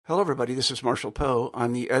Hello, everybody. This is Marshall Poe.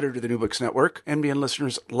 I'm the editor of the New Books Network. NBN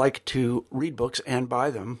listeners like to read books and buy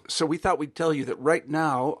them. So we thought we'd tell you that right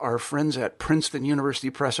now, our friends at Princeton University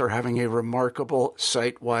Press are having a remarkable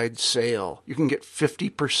site-wide sale. You can get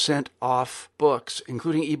 50% off books,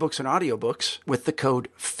 including ebooks and audiobooks, with the code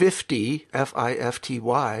 50,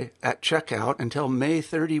 F-I-F-T-Y, at checkout until May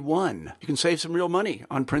 31. You can save some real money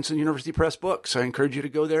on Princeton University Press books. I encourage you to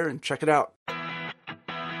go there and check it out.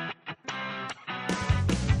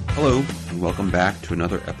 Hello, and welcome back to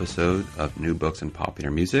another episode of New Books and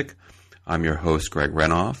Popular Music. I'm your host, Greg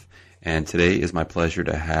Renoff, and today is my pleasure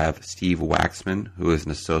to have Steve Waxman, who is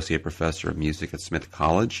an associate professor of music at Smith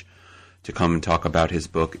College, to come and talk about his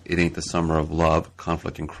book, It Ain't the Summer of Love,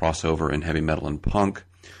 Conflict and Crossover in Heavy Metal and Punk,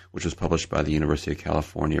 which was published by the University of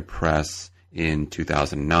California Press in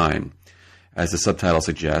 2009. As the subtitle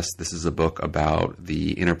suggests, this is a book about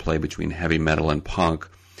the interplay between heavy metal and punk.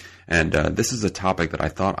 And this is a topic that I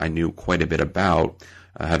thought I knew quite a bit about,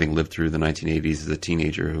 having lived through the 1980s as a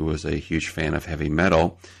teenager who was a huge fan of heavy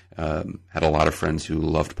metal, had a lot of friends who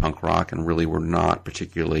loved punk rock and really were not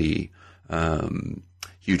particularly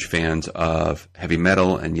huge fans of heavy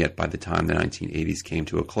metal. And yet by the time the 1980s came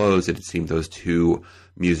to a close, it seemed those two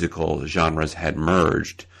musical genres had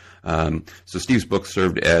merged. So Steve's book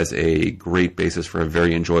served as a great basis for a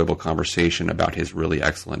very enjoyable conversation about his really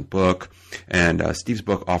excellent book. And Steve's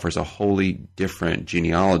book offers a wholly different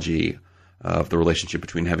genealogy of the relationship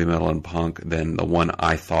between heavy metal and punk than the one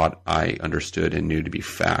I thought I understood and knew to be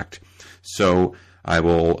fact. So I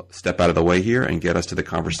will step out of the way here and get us to the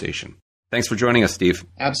conversation. Thanks for joining us, Steve.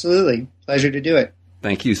 Absolutely. Pleasure to do it.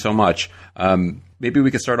 Thank you so much. Maybe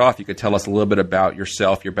we could start off. You could tell us a little bit about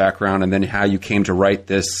yourself, your background, and then how you came to write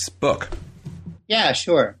this book. Yeah,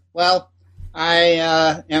 sure. Well,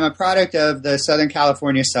 I am a product of the Southern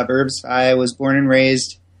California suburbs. I was born and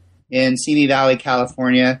raised in Simi Valley,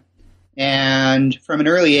 California. And from an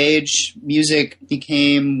early age, music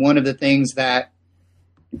became one of the things that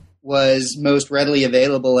was most readily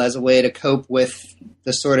available as a way to cope with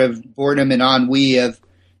the sort of boredom and ennui of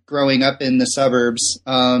growing up in the suburbs.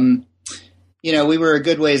 We were a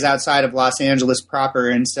good ways outside of Los Angeles proper,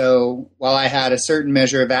 and so while I had a certain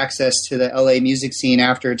measure of access to the LA music scene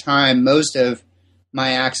after a time, most of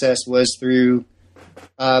my access was through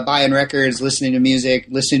buying records, listening to music,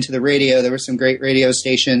 listening to the radio. There were some great radio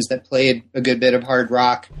stations that played a good bit of hard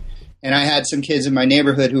rock, and I had some kids in my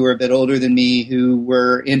neighborhood who were a bit older than me who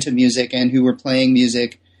were into music and who were playing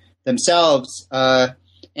music themselves,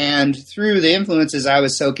 and through the influences I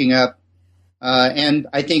was soaking up, and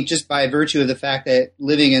I think just by virtue of the fact that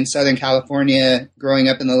living in Southern California, growing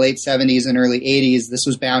up in the late 70s and early 80s, this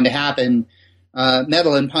was bound to happen.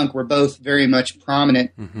 Metal and punk were both very much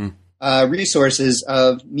prominent resources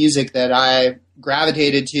of music that I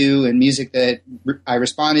gravitated to and music that I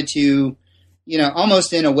responded to,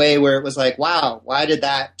 almost in a way where it was like, wow, why did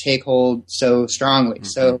that take hold so strongly? Mm-hmm.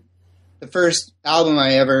 So the first album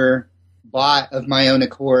I ever bought of my own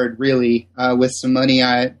accord, really, with some money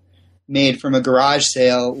I made from a garage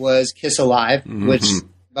sale, was Kiss Alive, which I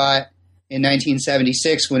bought in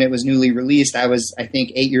 1976 when it was newly released. I was, I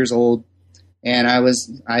think, 8 years old, and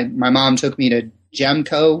my mom took me to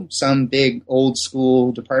Gemco, some big old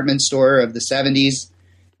school department store of the 70s,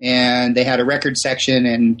 and they had a record section,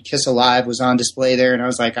 and Kiss Alive was on display there, and I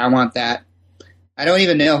was like, I want that. I don't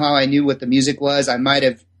even know how I knew what the music was. I might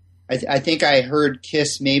have, I think I heard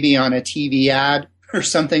Kiss maybe on a TV ad or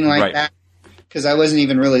something like that, because I wasn't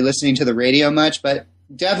even really listening to the radio much, but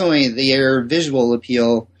definitely their visual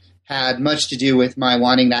appeal had much to do with my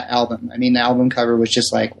wanting that album. I mean, the album cover was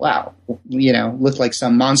just like, wow, looked like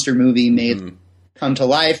some monster movie made come to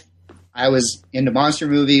life. I was into monster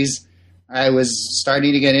movies. I was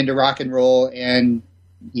starting to get into rock and roll, and,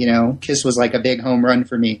 Kiss was like a big home run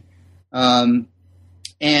for me. And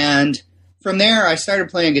from there, I started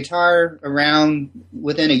playing guitar around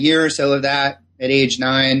within a year or so of that at age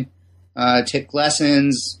 9. Took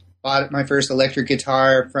lessons, bought my first electric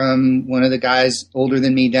guitar from one of the guys older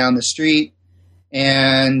than me down the street,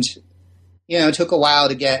 and, it took a while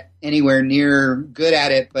to get anywhere near good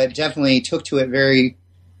at it, but definitely took to it very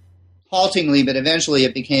haltingly, but eventually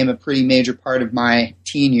it became a pretty major part of my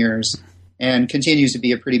teen years and continues to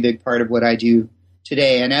be a pretty big part of what I do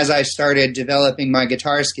today. And as I started developing my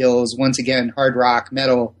guitar skills, once again, hard rock,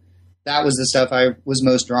 metal, that was the stuff I was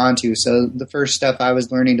most drawn to. So the first stuff I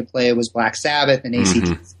was learning to play was Black Sabbath and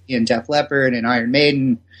AC/DC and Def Leppard and Iron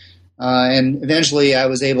Maiden. And eventually I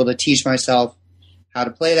was able to teach myself how to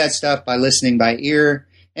play that stuff by listening by ear.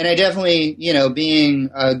 And I definitely, being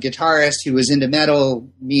a guitarist who was into metal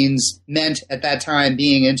meant at that time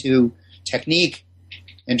being into technique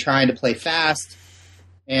and trying to play fast.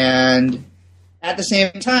 And at the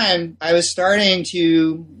same time, I was starting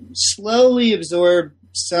to slowly absorb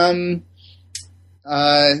some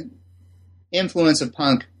influence of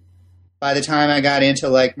punk by the time I got into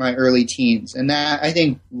like my early teens. And that I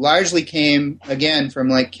think largely came again from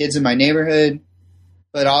like kids in my neighborhood,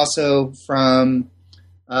 but also from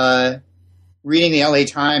reading the LA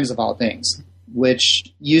Times of all things, which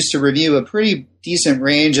used to review a pretty decent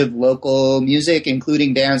range of local music,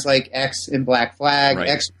 including bands like X and Black Flag. Right.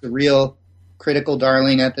 X was a real critical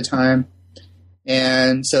darling at the time.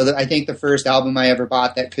 And so I think the first album I ever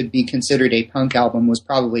bought that could be considered a punk album was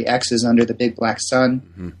probably X's Under the Big Black Sun.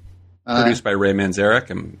 Mm-hmm. Produced by Ray Manzarek.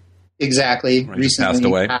 And exactly. Right, recently passed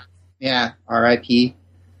away. Yeah, R.I.P.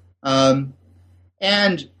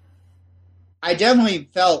 And I definitely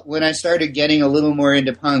felt when I started getting a little more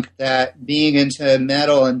into punk that being into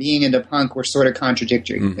metal and being into punk were sort of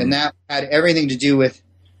contradictory. Mm-hmm. And that had everything to do with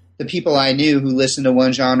the people I knew who listened to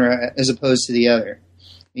one genre as opposed to the other.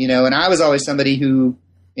 You know, and I was always somebody who,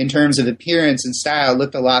 in terms of appearance and style,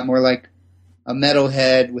 looked a lot more like a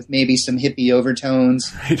metalhead with maybe some hippie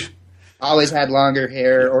overtones. Right. Always had longer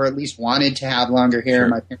hair, or at least wanted to have longer hair. Sure.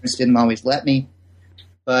 My parents didn't always let me,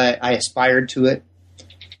 but I aspired to it.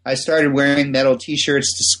 I started wearing metal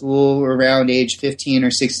t-shirts to school around age 15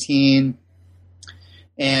 or 16.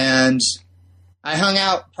 And I hung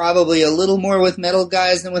out probably a little more with metal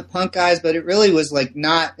guys than with punk guys, but it really was like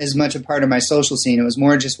not as much a part of my social scene. It was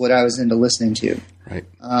more just what I was into listening to. Right.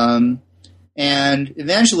 And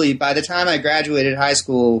eventually, by the time I graduated high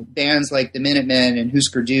school, bands like the Minutemen and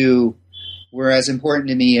Husker Du were as important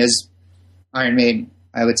to me as Iron Maiden,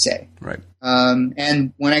 I would say. Right.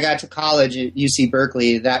 And when I got to college at UC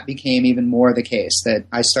Berkeley, that became even more the case, that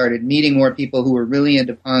I started meeting more people who were really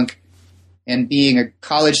into punk. And being a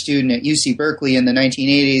college student at UC Berkeley in the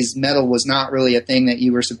 1980s, metal was not really a thing that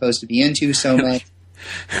you were supposed to be into so much.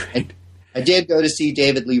 I did go to see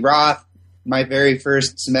David Lee Roth my very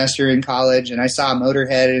first semester in college, and I saw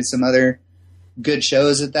Motorhead and some other good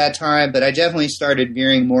shows at that time, but I definitely started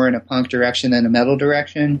veering more in a punk direction than a metal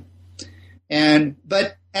direction.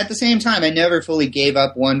 But at the same time, I never fully gave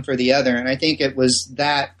up one for the other, and I think it was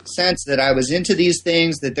that sense that I was into these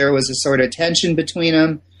things, that there was a sort of tension between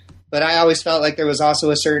them, but I always felt like there was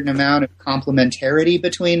also a certain amount of complementarity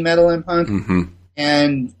between metal and punk. Mm-hmm.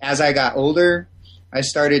 And as I got older, I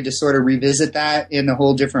started to sort of revisit that in a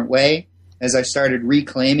whole different way, as I started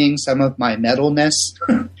reclaiming some of my metalness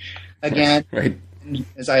again. Right.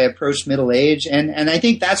 As I approached middle age. And I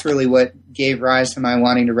think that's really what gave rise to my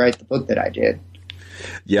wanting to write the book that I did.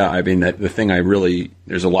 Yeah, I mean, the thing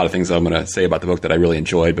there's a lot of things I'm going to say about the book that I really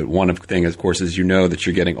enjoyed, but one of the things, of course, is that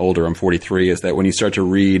you're getting older. I'm 43, is that when you start to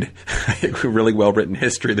read a really well-written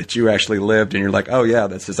history that you actually lived, and you're like, oh, yeah,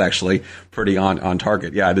 this is actually pretty on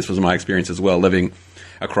target. Yeah, this was my experience as well, living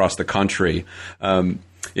across the country in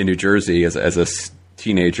New Jersey as a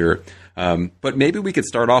teenager. But maybe we could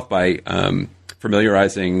start off by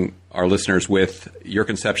familiarizing our listeners with your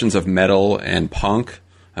conceptions of metal and punk.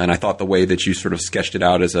 And I thought the way that you sort of sketched it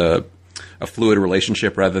out as a fluid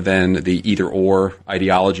relationship rather than the either-or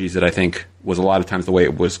ideologies that I think was a lot of times the way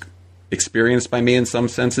it was experienced by me in some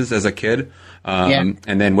senses as a kid. And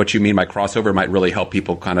then what you mean by crossover might really help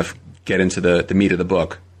people kind of get into the meat of the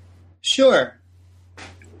book. Sure.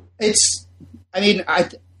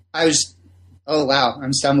 Oh, wow,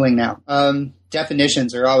 I'm stumbling now.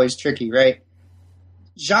 Definitions are always tricky, right?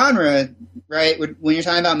 Genre, right? When you're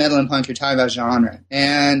talking about metal and punk, you're talking about genre.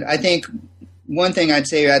 And I think one thing I'd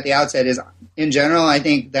say at the outset is, in general, I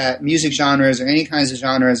think that music genres or any kinds of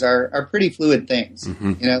genres are pretty fluid things.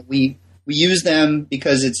 Mm-hmm. You know, we use them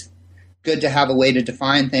because it's good to have a way to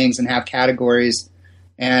define things and have categories,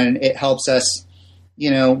 and it helps us,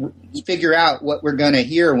 you know, figure out what we're going to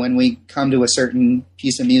hear when we come to a certain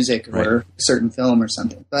piece of music or a certain film or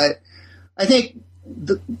something. But I think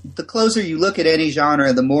the closer you look at any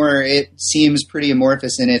genre, the more it seems pretty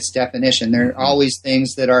amorphous in its definition. There are always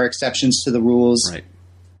things that are exceptions to the rules. Right.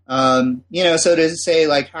 You know, so to say,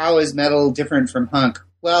 like, how is metal different from punk?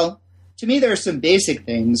 Well, to me, there are some basic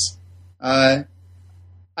things. I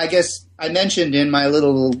guess I mentioned in my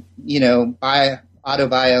little, you know,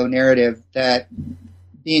 autobio narrative that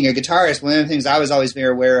being a guitarist, one of the things I was always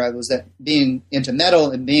very aware of was that being into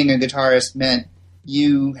metal and being a guitarist meant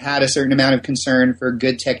you had a certain amount of concern for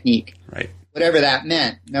good technique. Right. Whatever that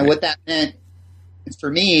meant. Now, what that meant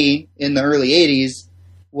for me in the early 80s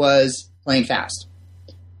was playing fast.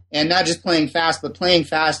 And not just playing fast, but playing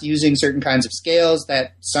fast using certain kinds of scales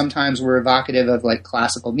that sometimes were evocative of like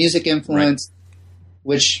classical music influence,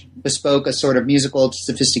 which bespoke a sort of musical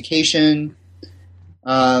sophistication.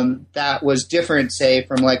 that was different, say,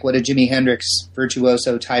 from like what a Jimi Hendrix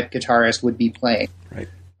virtuoso type guitarist would be playing. Right.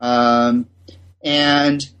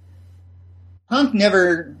 And punk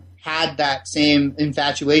never had that same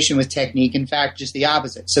infatuation with technique. In fact, just the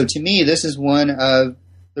opposite. So to me, this is one of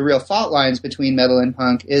the real fault lines between metal and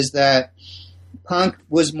punk, is that punk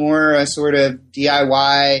was more a sort of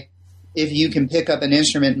DIY, if you can pick up an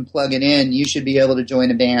instrument and plug it in, you should be able to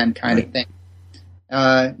join a band kind of thing.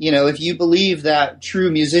 If you believe that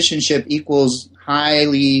true musicianship equals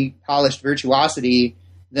highly polished virtuosity,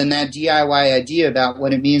 then that DIY idea about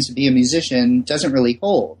what it means to be a musician doesn't really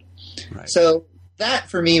hold. Right. So that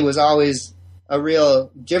for me was always a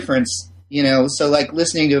real difference, so like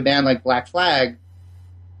listening to a band like Black Flag,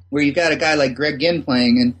 where you've got a guy like Greg Ginn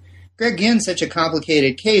playing, and Greg Ginn's such a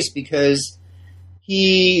complicated case because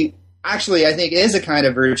he actually, I think, is a kind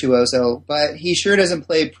of virtuoso, but he sure doesn't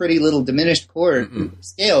play pretty little diminished chord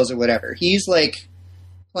scales or whatever. He's like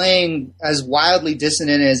playing as wildly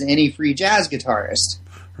dissonant as any free jazz guitarist.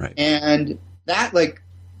 Right. And that like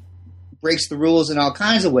breaks the rules in all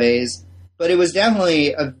kinds of ways, but it was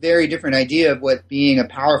definitely a very different idea of what being a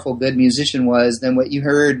powerful, good musician was than what you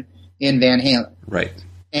heard in Van Halen. Right.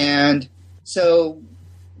 And so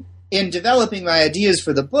in developing my ideas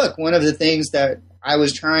for the book, one of the things that I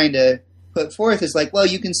was trying to put forth is like, well,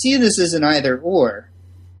 you can see this as an either or,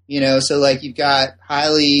 so like you've got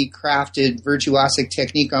highly crafted virtuosic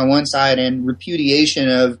technique on one side and repudiation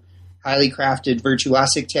of highly crafted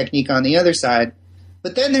virtuosic technique on the other side.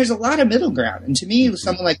 But then there's a lot of middle ground. And to me,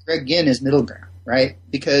 someone like Greg Ginn is middle ground, right?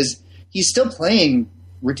 Because he's still playing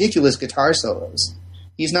ridiculous guitar solos.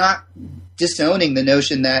 He's not disowning the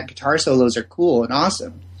notion that guitar solos are cool and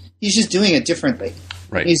awesome. He's just doing it differently.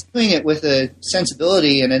 Right. He's doing it with a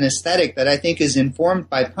sensibility and an aesthetic that I think is informed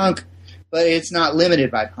by punk, but it's not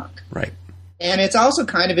limited by punk. Right. And it's also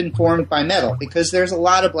kind of informed by metal, because there's a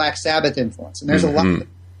lot of Black Sabbath influence, and there's a lot of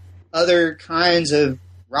other kinds of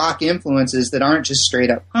rock influences that aren't just straight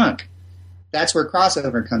up punk. That's where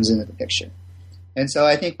crossover comes into the picture. And so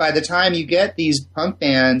I think by the time you get these punk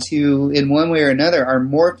bands who, in one way or another, are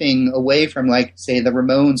morphing away from, like, say, the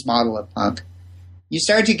Ramones model of punk, you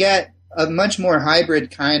start to get a much more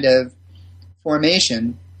hybrid kind of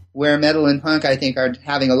formation where metal and punk, I think, are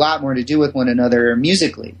having a lot more to do with one another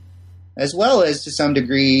musically, as well as to some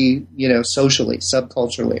degree, socially,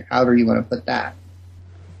 subculturally, however you want to put that.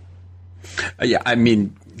 Yeah, I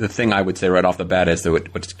mean, the thing I would say right off the bat is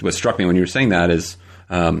that what struck me when you were saying that is,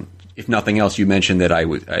 if nothing else, you mentioned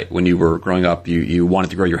that when you were growing up, you wanted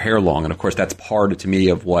to grow your hair long. And of course, that's part to me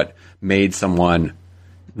of what made someone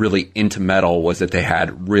really into metal, was that they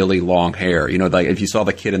had really long hair. Like if you saw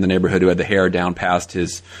the kid in the neighborhood who had the hair down past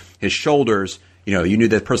his shoulders, you knew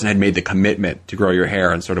that person had made the commitment to grow your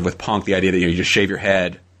hair. And sort of with punk, the idea that you just shave your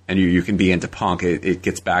head and you can be into punk, it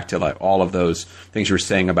gets back to like all of those things you were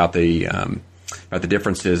saying about the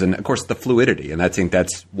differences, and of course the fluidity. And I think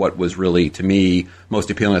that's what was really, to me, most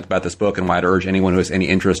appealing about this book, and why I'd urge anyone who has any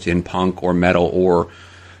interest in punk or metal or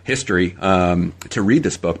history to read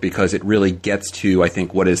this book, because it really gets to, I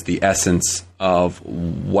think, what is the essence of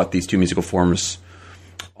what these two musical forms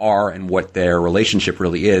are and what their relationship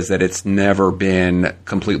really is. That it's never been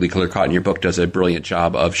completely clear-cut, and your book does a brilliant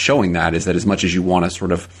job of showing that, is that as much as you want to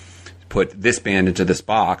sort of put this band into this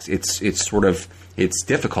box, it's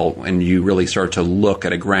difficult when you really start to look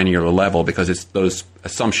at a granular level, because it's those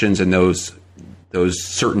assumptions and those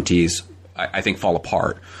certainties, I think, fall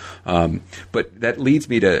apart. But that leads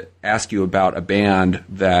me to ask you about a band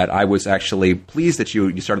that I was actually pleased that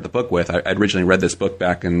you started the book with. I originally read this book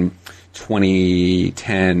back in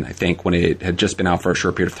 2010, I think, when it had just been out for a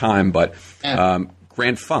short period of time. But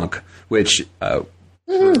Grand Funk, which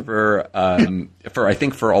for I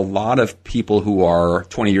think for a lot of people who are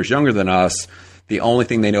 20 years younger than us, the only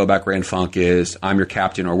thing they know about Grand Funk is I'm Your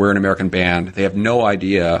Captain or We're an American Band. They have no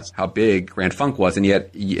idea how big Grand Funk was. And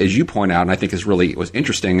yet, as you point out, and I think was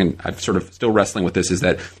interesting, and I'm sort of still wrestling with this, is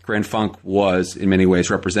that Grand Funk was in many ways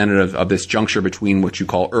representative of this juncture between what you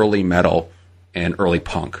call early metal and early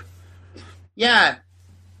punk. Yeah.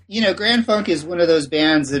 Grand Funk is one of those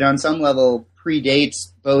bands that on some level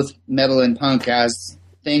predates both metal and punk as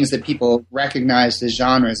things that people recognized as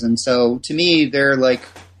genres. And so to me, they're like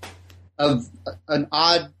of an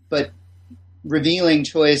odd but revealing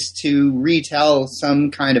choice to retell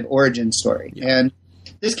some kind of origin story. Yeah. And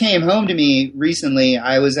this came home to me recently.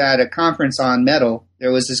 I was at a conference on metal.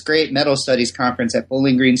 There was this great metal studies conference at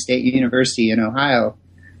Bowling Green State University in Ohio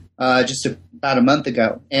just about a month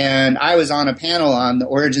ago. And I was on a panel on the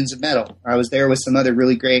origins of metal. I was there with some other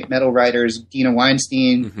really great metal writers. Dina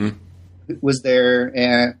Weinstein was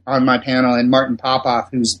there on my panel, and Martin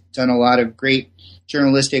Popoff, who's done a lot of great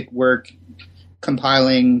journalistic work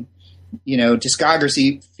compiling,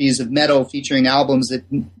 discographies of metal featuring albums that,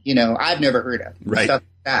 I've never heard of. Right. Stuff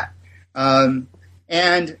like that.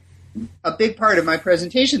 And a big part of my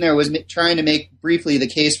presentation there was trying to make briefly the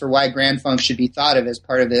case for why Grand Funk should be thought of as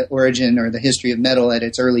part of the origin or the history of metal at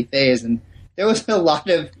its early phase. And there was a lot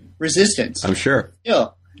of resistance. I'm sure.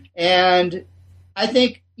 Still. And I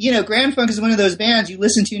think, Grand Funk is one of those bands you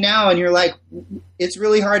listen to now and you're like, it's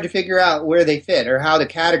really hard to figure out where they fit or how to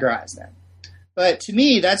categorize them. But to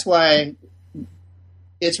me, that's why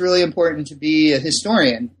it's really important to be a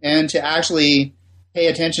historian and to actually pay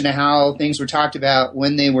attention to how things were talked about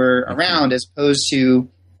when they were around as opposed to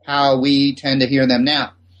how we tend to hear them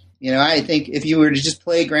now. I think if you were to just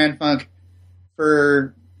play Grand Funk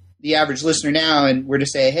for the average listener now and were to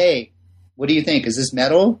say, hey, what do you think? Is this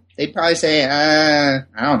metal? They'd probably say, I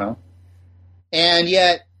don't know. And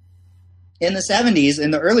yet in the 70s,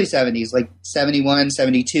 in the early 70s, like 71,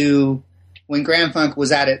 72, when Grand Funk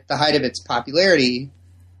was at the height of its popularity,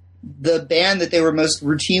 the band that they were most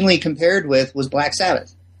routinely compared with was Black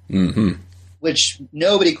Sabbath, which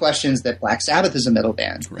nobody questions that Black Sabbath is a metal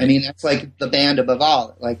band. Right. I mean, that's like the band above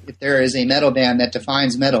all. Like, if there is a metal band that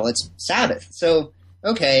defines metal, it's Sabbath. So,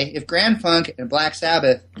 okay, if Grand Funk and Black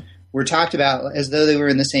Sabbath were talked about as though they were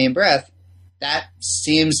in the same breath, that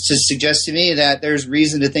seems to suggest to me that there's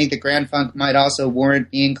reason to think that Grand Funk might also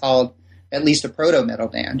warrant being called at least a proto-metal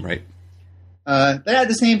band. Right. But at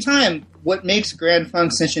the same time, what makes Grand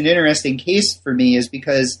Funk such an interesting case for me is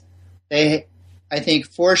because they, I think,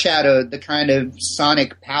 foreshadowed the kind of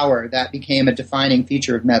sonic power that became a defining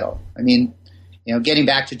feature of metal. I mean, getting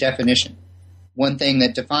back to definition, one thing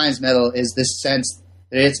that defines metal is this sense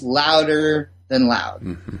that it's louder than loud.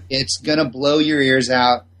 Mm-hmm. It's going to blow your ears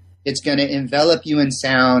out. It's going to envelop you in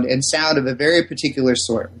sound, and sound of a very particular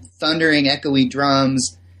sort. Thundering, echoey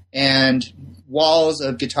drums and walls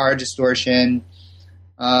of guitar distortion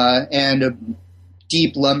and a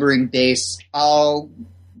deep lumbering bass, all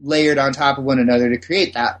layered on top of one another to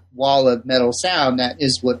create that wall of metal sound that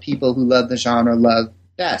is what people who love the genre love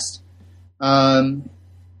best.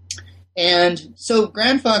 And so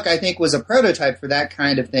Grand Funk, I think, was a prototype for that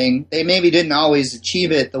kind of thing. They maybe didn't always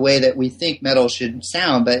achieve it the way that we think metal should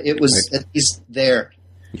sound, but it was at least there.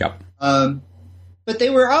 Yep. But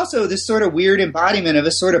they were also this sort of weird embodiment of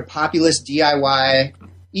a sort of populist DIY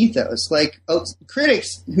ethos. Like,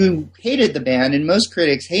 critics who hated the band, and most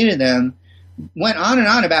critics hated them, went on and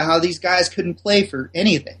on about how these guys couldn't play for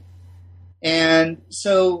anything. And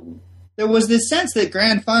so there was this sense that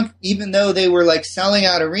Grand Funk, even though they were like selling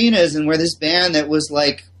out arenas and were this band that was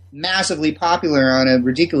like massively popular on a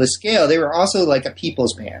ridiculous scale, they were also like a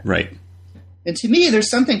people's band. Right. And to me, there's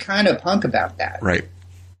something kind of punk about that. Right.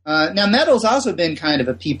 Now, metal's also been kind of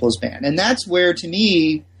a people's band, and that's where, to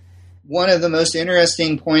me, one of the most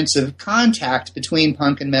interesting points of contact between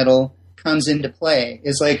punk and metal comes into play.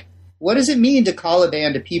 Is like, what does it mean to call a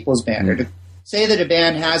band a people's band, or to say that a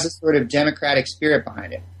band has a sort of democratic spirit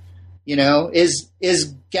behind it?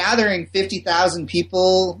 Is gathering 50,000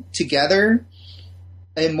 people together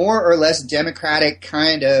a more or less democratic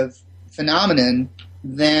kind of phenomenon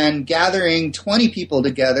than gathering 20 people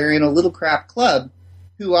together in a little crap club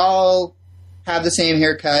who all have the same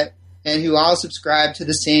haircut and who all subscribe to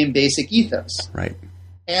the same basic ethos? Right.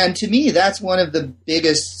 And to me, that's one of the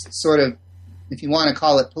biggest sort of, if you want to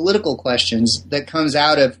call it, political questions that comes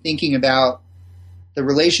out of thinking about the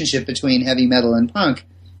relationship between heavy metal and punk.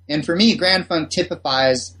 And for me, Grand Funk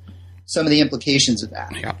typifies some of the implications of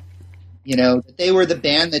that. Yeah. That they were the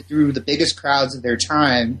band that drew the biggest crowds of their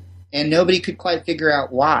time, and nobody could quite figure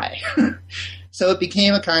out why. So it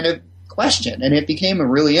became a kind of question, and it became a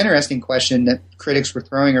really interesting question that critics were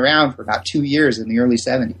throwing around for about 2 years in the early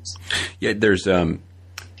 70s. Yeah, there's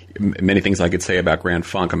many things I could say about Grand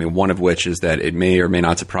Funk. I mean, one of which is that it may or may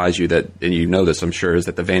not surprise you that, and you know this, I'm sure, is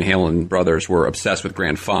that the Van Halen brothers were obsessed with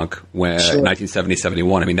Grand Funk when 1970,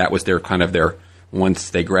 71. I mean, that was their kind of their, once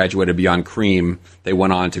they graduated beyond Cream, they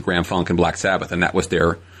went on to Grand Funk and Black Sabbath, and that was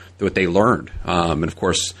what they learned. And of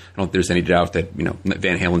course, I don't think there's any doubt that,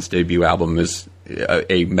 Van Halen's debut album is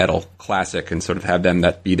a metal classic, and sort of have them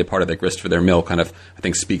that be the part of the grist for their mill kind of, I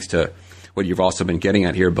think, speaks to what you've also been getting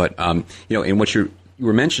at here. But, in what you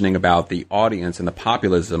were mentioning about the audience and the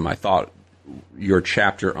populism, I thought your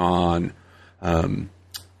chapter on, the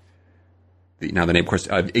name, of course,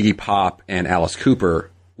 Iggy Pop and Alice Cooper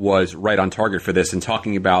was right on target for this, and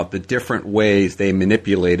talking about the different ways they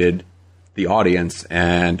manipulated the audience.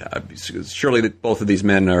 And surely both of these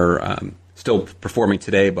men are still performing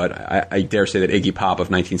today, but I dare say that Iggy Pop of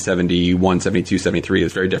 1971, 72, 73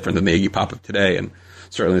 is very different than the Iggy Pop of today, and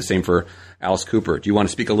certainly the same for Alice Cooper. Do you want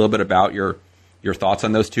to speak a little bit about your your thoughts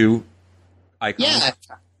on those two icons?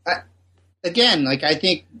 Yeah. Again, like I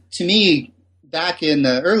think to me, back in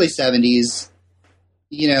the early 70s,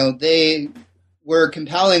 they were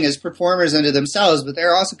compelling as performers unto themselves, but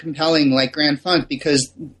they're also compelling like Grand Funk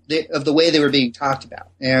because of the way they were being talked about.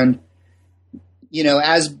 And,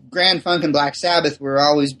 as Grand Funk and Black Sabbath were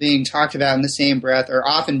always being talked about in the same breath, or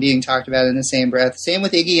often being talked about in the same breath, same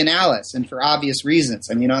with Iggy and Alice, and for obvious reasons.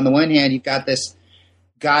 I mean, on the one hand, you've got this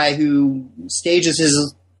guy who stages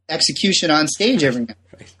his execution on stage every night.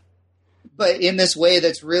 Right. But in this way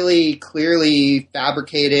that's really clearly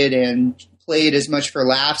fabricated and played as much for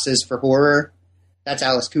laughs as for horror. That's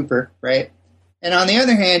Alice Cooper, right? And on the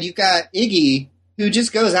other hand, you've got Iggy, who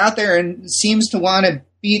just goes out there and seems to want to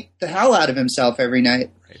beat the hell out of himself every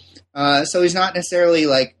night. Right. So he's not necessarily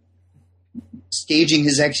like staging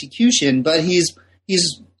his execution, but he's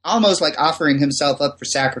almost like offering himself up for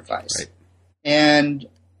sacrifice. Right. And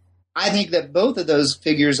I think that both of those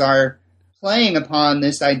figures are playing upon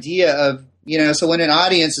this idea of, so when an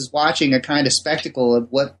audience is watching a kind of spectacle of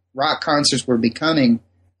what rock concerts were becoming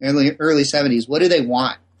in the early 70s, what do they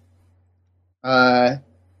want?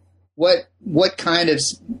 What kind of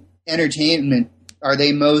entertainment are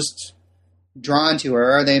they most drawn to,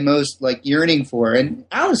 or are they most like yearning for? And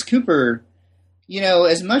Alice Cooper,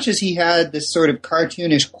 as much as he had this sort of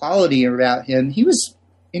cartoonish quality about him, he was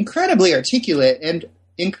incredibly articulate and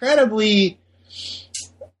incredibly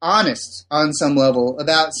honest on some level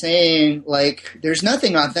about saying, like, there's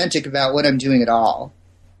nothing authentic about what I'm doing at all.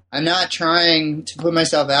 I'm not trying to put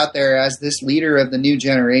myself out there as this leader of the new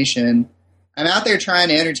generation. I'm out there trying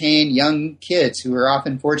to entertain young kids who are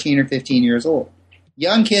often 14 or 15 years old.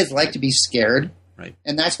 Young kids like to be scared, right?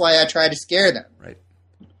 And that's why I try to scare them. Right.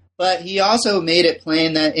 But he also made it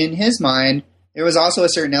plain that in his mind, there was also a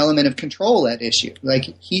certain element of control at issue. Like,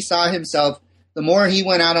 he saw himself, the more he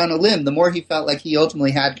went out on a limb, the more he felt like he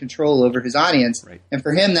ultimately had control over his audience. Right. And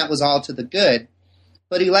for him, that was all to the good.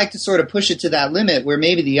 But he liked to sort of push it to that limit where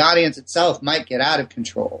maybe the audience itself might get out of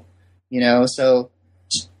control. So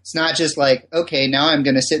it's not just like, okay, now I'm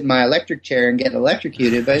going to sit in my electric chair and get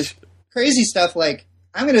electrocuted, but it's crazy stuff like,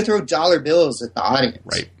 I'm going to throw dollar bills at the audience.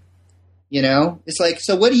 Right. It's like,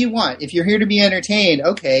 so what do you want? If you're here to be entertained,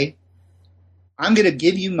 okay, I'm going to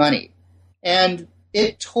give you money. And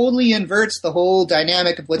it totally inverts the whole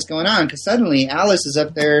dynamic of what's going on, because suddenly Alice is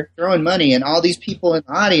up there throwing money and all these people in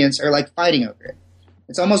the audience are like fighting over it.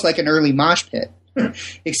 It's almost like an early mosh pit,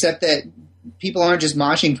 except that people aren't just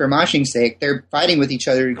moshing for moshing's sake. They're fighting with each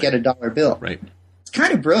other to get a dollar bill. Right. It's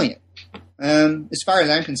kind of brilliant, as far as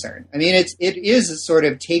I'm concerned. I mean, it is a sort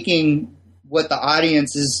of taking what the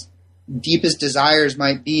audience's deepest desires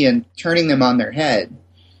might be and turning them on their head.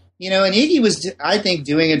 And Iggy was, I think,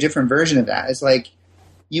 doing a different version of that. It's like,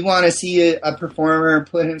 you want to see a performer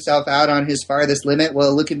put himself out on his farthest limit?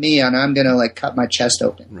 Well, look at me, and I'm going to like cut my chest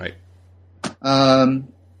open. Right. And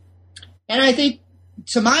I think,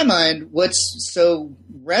 to my mind, what's so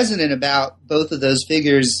resonant about both of those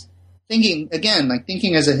figures, thinking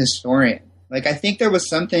as a historian, like, I think there was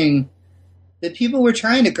something that people were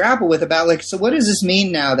trying to grapple with about, like, so what does this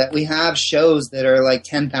mean now that we have shows that are like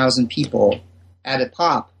 10,000 people at a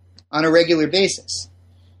pop on a regular basis?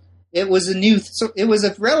 It was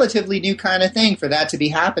a relatively new kind of thing for that to be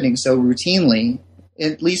happening so routinely,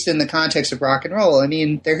 at least in the context of rock and roll. I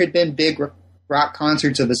mean, there had been big rock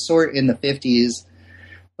concerts of a sort in the 50s,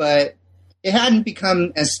 but it hadn't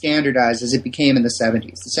become as standardized as it became in the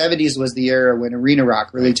 70s. The 70s was the era when arena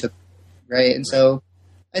rock really took, right? And so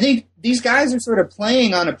I think these guys are sort of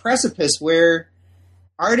playing on a precipice where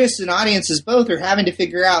artists and audiences both are having to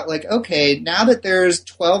figure out, like, okay, now that there's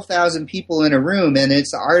 12,000 people in a room and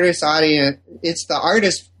it's the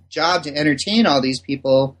artist's job to entertain all these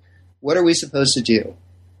people, what are we supposed to do?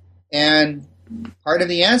 And part of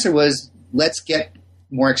the answer was, let's get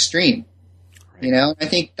more extreme. Right. I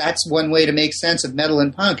think that's one way to make sense of metal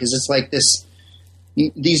and punk, is it's like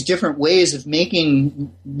these different ways of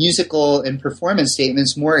making musical and performance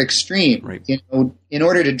statements more extreme, right. In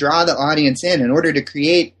order to draw the audience in order to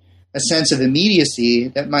create a sense of immediacy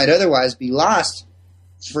that might otherwise be lost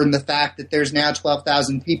from the fact that there's now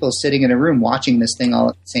 12,000 people sitting in a room watching this thing all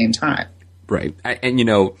at the same time. Right. And,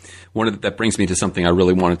 that brings me to something I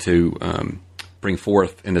really wanted to bring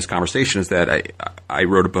forth in this conversation, is that I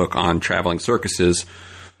wrote a book on traveling circuses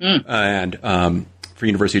and for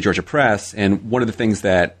University of Georgia Press, and one of the things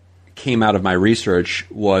that came out of my research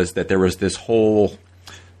was that there was this whole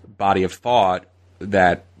body of thought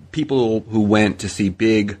that people who went to see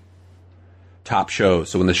big top shows.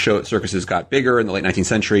 So when the circuses got bigger in the late 19th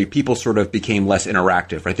century, people sort of became less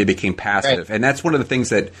interactive, right? They became passive. Right. And that's one of the things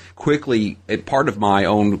that quickly, part of my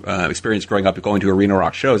own experience growing up going to arena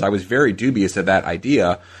rock shows, I was very dubious of that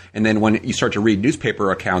idea. And then when you start to read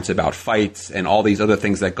newspaper accounts about fights and all these other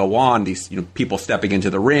things that go on, these people stepping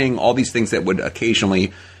into the ring, all these things that would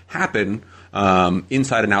occasionally happen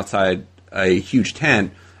inside and outside a huge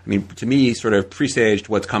tent, I mean, to me, sort of presaged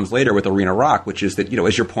what comes later with arena rock, which is that,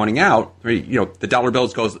 as you're pointing out, the dollar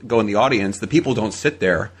bills go in the audience. The people don't sit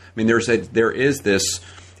there. I mean, there is this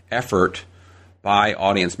effort by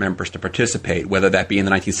audience members to participate, whether that be in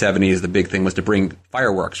the 1970s, the big thing was to bring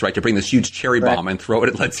fireworks, right? To bring this huge cherry bomb and throw it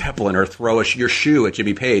at Led Zeppelin or throw your shoe at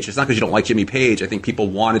Jimmy Page. It's not because you don't like Jimmy Page. I think people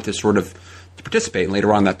wanted to sort of to participate, and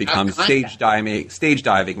later on that becomes stage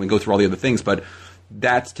diving. We go through all the other things, but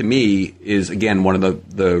that, to me, is, again, one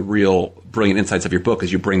of the real brilliant insights of your book,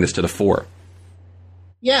 is you bring this to the fore.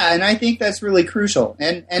 Yeah, and I think that's really crucial.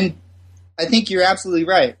 And I think you're absolutely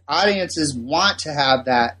right. Audiences want to have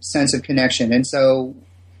that sense of connection. And so,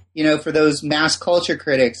 for those mass culture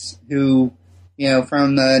critics who,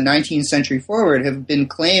 from the 19th century forward have been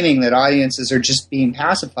claiming that audiences are just being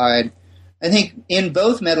pacified, I think in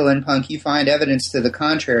both metal and punk you find evidence to the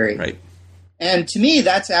contrary. Right. And to me,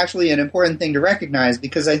 that's actually an important thing to recognize,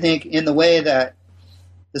 because I think in the way that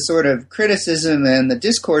the sort of criticism and the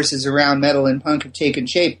discourses around metal and punk have taken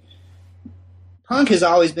shape, punk has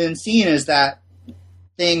always been seen as that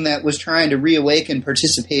thing that was trying to reawaken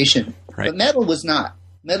participation. Right. But metal was not.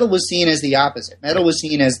 Metal was seen as the opposite. Metal was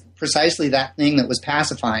seen as precisely that thing that was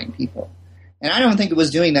pacifying people. And I don't think it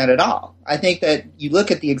was doing that at all. I think that you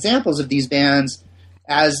look at the examples of these bands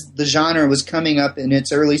as the genre was coming up in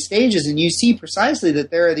its early stages, and you see precisely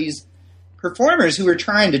that there are these performers who are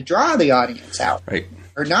trying to draw the audience out. Right.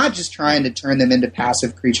 Are not just trying to turn them into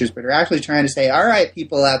passive creatures, but are actually trying to say, all right,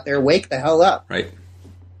 people out there, wake the hell up. Right.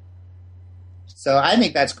 So I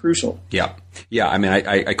think that's crucial. Yeah. Yeah. I mean,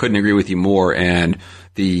 I couldn't agree with you more. And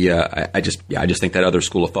I just think that other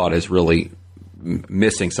school of thought is really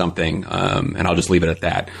missing something, and I'll just leave it at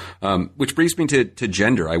that. Which brings me to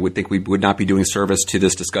gender. I would think we would not be doing service to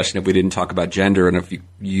this discussion if we didn't talk about gender. And if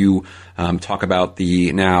you talk about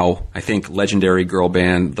the now, I think, legendary girl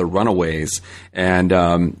band, The Runaways, and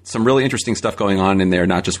some really interesting stuff going on in there,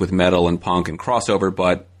 not just with metal and punk and crossover,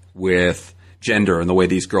 but with gender and the way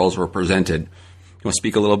these girls were presented. You want to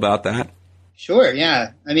speak a little about that? Sure,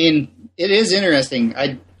 yeah. I mean, it is interesting.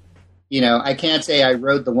 I can't say I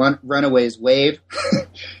rode the Runaways wave,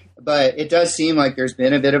 but it does seem like there's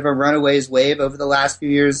been a bit of a Runaways wave over the last few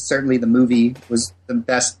years. Certainly the movie was the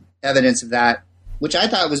best evidence of that, which I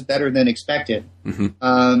thought was better than expected.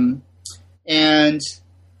 Mm-hmm. And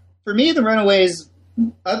for me, the Runaways,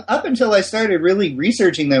 up until I started really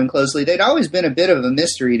researching them closely, they'd always been a bit of a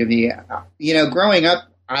mystery to me. Growing up,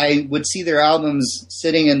 I would see their albums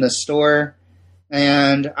sitting in the store,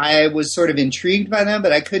 and I was sort of intrigued by them,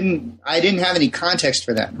 but I didn't have any context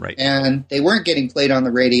for them. Right. And they weren't getting played on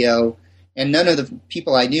the radio, and none of the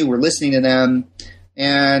people I knew were listening to them.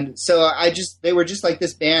 And so they were just like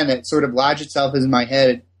this band that sort of lodged itself in my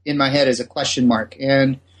head as a question mark.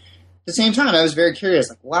 And at the same time, I was very curious,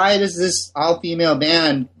 like, why does this all-female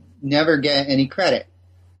band never get any credit?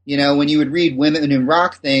 When you would read women in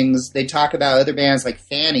rock things, they talk about other bands like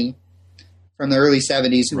Fanny from the early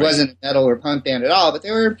 70s, who wasn't a metal or punk band at all, but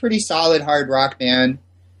they were a pretty solid hard rock band.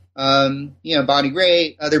 Bonnie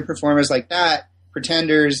Raitt, other performers like that,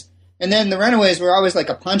 Pretenders. And then the Runaways were always like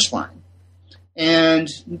a punchline. And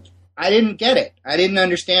I didn't get it. I didn't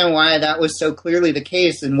understand why that was so clearly the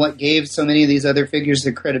case and what gave so many of these other figures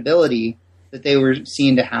the credibility that they were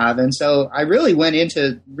seen to have. And so I really went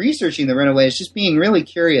into researching the Runaways, just being really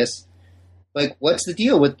curious, like, what's the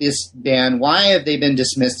deal with this band? Why have they been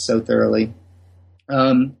dismissed so thoroughly?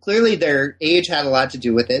 Clearly their age had a lot to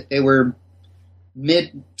do with it. They were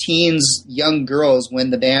mid-teens young girls when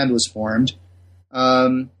the band was formed.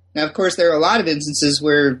 Now, of course, there are a lot of instances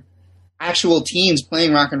where actual teens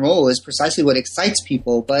playing rock and roll is precisely what excites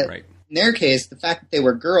people, but in their case, the fact that they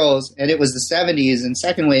were girls and it was the 70s and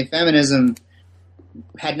second-wave feminism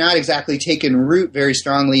had not exactly taken root very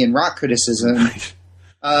strongly in rock criticism.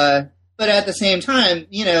 Right. But at the same time,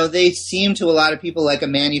 they seem to a lot of people like a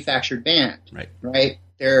manufactured band. Right?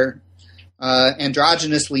 They're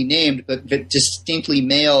androgynously named, but distinctly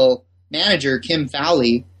male manager, Kim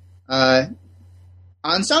Fowley,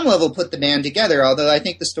 on some level put the band together, although I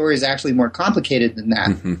think the story is actually more complicated than that.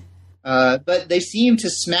 Mm-hmm. But they seem to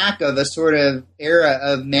smack of a sort of era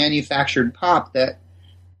of manufactured pop that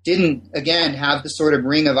didn't, again, have the sort of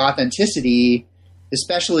ring of authenticity,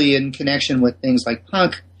 especially in connection with things like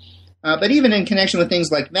punk, but even in connection with things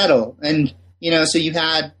like metal. And So you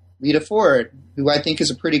had Lita Ford, who I think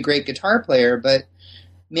is a pretty great guitar player, but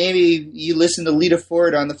maybe you listen to Lita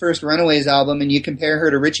Ford on the first Runaways album and you compare her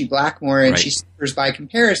to Ritchie Blackmore and she suffers by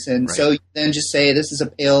comparison. Right. So you then just say this is a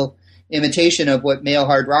pale imitation of what male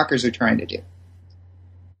hard rockers are trying to do.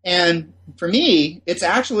 And for me, it's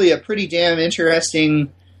actually a pretty damn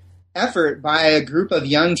interesting effort by a group of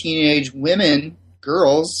young teenage women,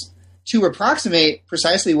 girls, to approximate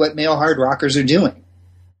precisely what male hard rockers are doing.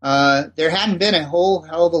 There hadn't been a whole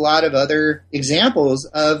hell of a lot of other examples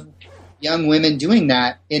of young women doing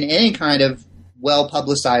that in any kind of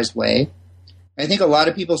well-publicized way. I think a lot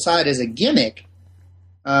of people saw it as a gimmick,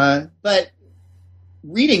 but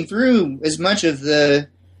reading through as much of the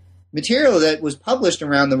material that was published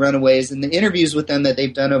around the Runaways and the interviews with them that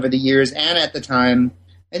they've done over the years and at the time,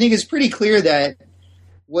 I think it's pretty clear that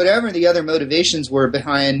whatever the other motivations were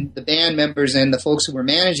behind the band members and the folks who were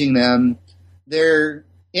managing them, their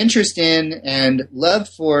interest in and love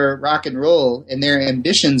for rock and roll and their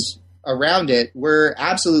ambitions around it were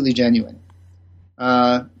absolutely genuine.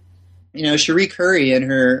 Cherie Currie in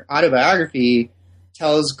her autobiography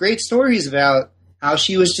tells great stories about how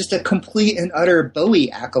she was just a complete and utter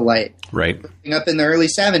Bowie acolyte. Right. Up in the early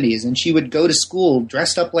 70s, and she would go to school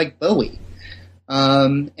dressed up like Bowie.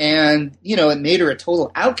 It made her a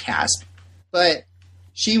total outcast. But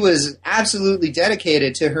she was absolutely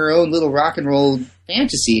dedicated to her own little rock and roll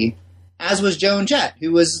fantasy, as was Joan Jett,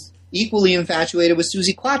 who was equally infatuated with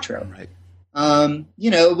Suzi Quatro. Right.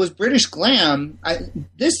 It was British glam.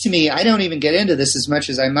 This to me, I don't even get into this as much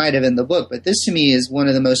as I might have in the book, but this to me is one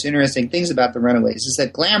of the most interesting things about the Runaways, is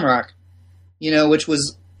that glam rock, which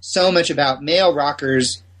was so much about male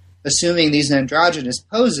rockers assuming these androgynous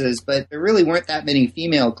poses, but there really weren't that many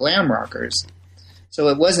female glam rockers. So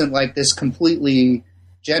it wasn't like this completely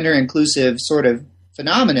gender-inclusive sort of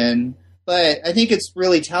phenomenon, but I think it's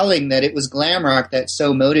really telling that it was glam rock that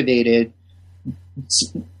so motivated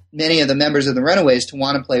many of the members of the Runaways to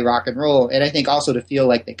want to play rock and roll, and I think also to feel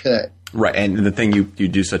like they could. Right, and the thing you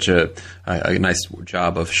do such a nice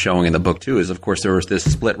job of showing in the book too is, of course, there was this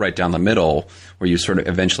split right down the middle where you sort of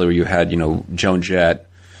eventually where you had Joan Jett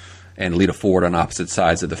and Lita Ford on opposite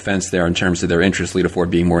sides of the fence there in terms of their interests. Lita Ford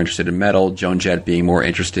being more interested in metal, Joan Jett being more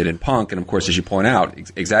interested in punk, and of course, as you point out,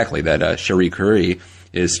 exactly that Cherie Currie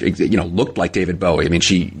is looked like David Bowie. I mean,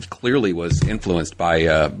 she clearly was influenced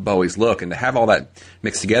by Bowie's look, and to have all that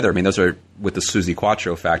mixed together, I mean, those are with the Suzi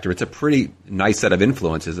Quatro factor. It's a pretty nice set of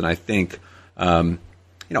influences, and I think, I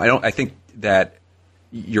think that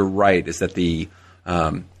you're right. Is that the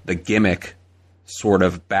gimmick sort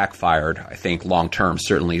of backfired? I think long term,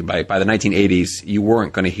 certainly by the 1980s, you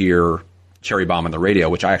weren't going to hear Cherry Bomb on the radio,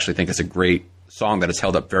 which I actually think is a great song that has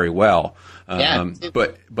held up very well.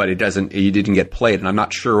 But it didn't get played, and I'm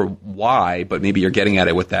not sure why, but maybe you're getting at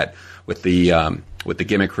it with the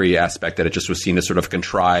gimmickry aspect, that it just was seen as sort of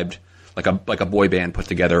contrived, like a boy band put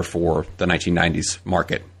together for the 1990s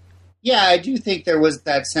market. Yeah, I do think there was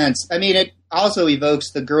that sense. I mean, it also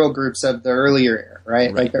evokes the girl groups of the earlier era,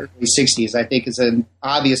 right? Like the early 60s, I think is an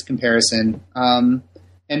obvious comparison.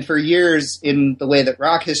 And for years, in the way that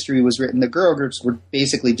rock history was written, the girl groups were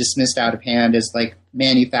basically dismissed out of hand as like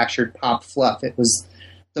manufactured pop fluff. It was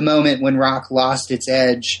the moment when rock lost its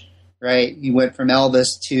edge, right? You went from Elvis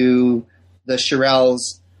to the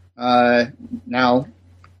Shirelles. Now,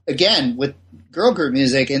 again, with girl group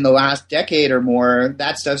music in the last decade or more,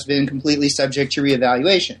 that stuff's been completely subject to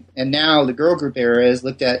reevaluation. And now the girl group era is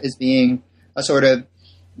looked at as being a sort of,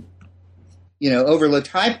 overlooked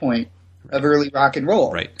high point of early rock and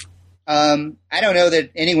roll. Right. I don't know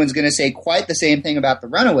that anyone's going to say quite the same thing about the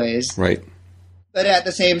Runaways. Right. But at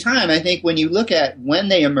the same time, I think when you look at when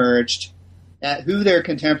they emerged, at who their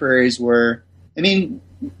contemporaries were, I mean,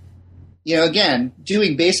 again,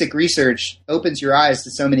 doing basic research opens your eyes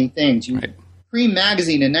to so many things. Cream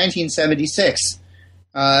magazine in 1976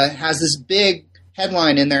 has this big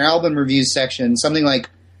headline in their album reviews section, something like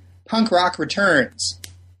 "Punk Rock Returns."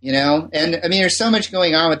 And I mean, there's so much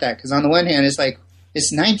going on with that, because on the one hand, it's like,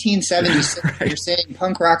 it's 1976. Right. You're saying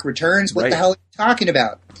punk rock returns? What the hell are you talking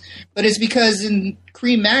about? But it's because in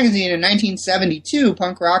Cream magazine in 1972,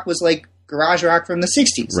 punk rock was like garage rock from the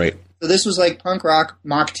 60s. Right. So this was like punk rock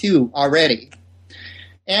Mach 2 already.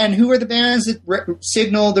 And who are the bands that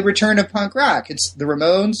signal the return of punk rock? It's the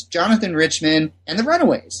Ramones, Jonathan Richman, and the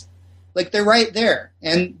Runaways. Like, they're right there.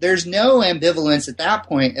 And there's no ambivalence at that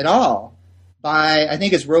point at all by, I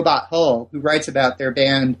think it's Robot Hull, who writes about their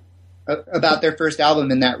band, about their first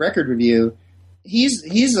album in that record review.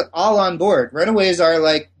 He's all on board. Runaways are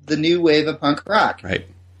like the new wave of punk rock. Right.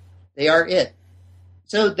 They are it.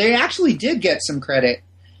 So they actually did get some credit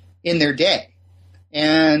in their day.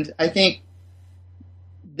 And I think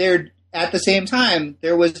there, at the same time,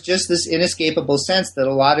 there was just this inescapable sense that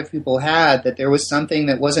a lot of people had that there was something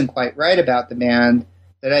that wasn't quite right about the band,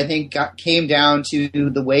 that I think came down to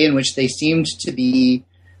the way in which they seemed to be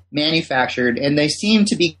manufactured, and they seemed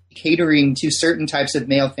to be catering to certain types of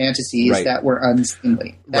male fantasies that were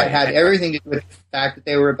unseemly. That had everything to do with the fact that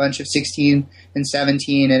they were a bunch of 16 and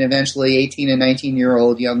 17 and eventually 18 and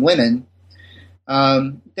 19-year-old young women.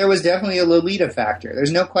 There was definitely a Lolita factor.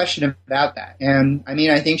 There's no question about that. And, I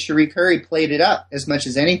mean, I think Cherie Currie played it up as much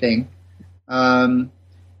as anything.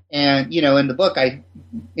 And, you know, in the book, I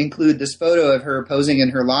include this photo of her posing in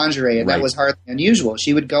her lingerie, and that was hardly unusual.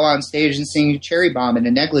 She would go on stage and sing Cherry Bomb in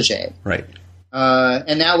a negligee. Right.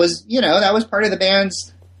 And that was, you know, that was part of the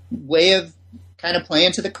band's way of kind of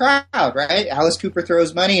playing to the crowd, right? Alice Cooper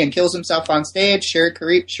throws money and kills himself on stage.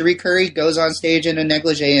 Cherie Currie goes on stage in a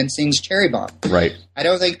negligee and sings Cherry Bomb. Right. I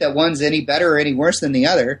don't think that one's any better or any worse than the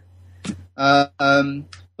other.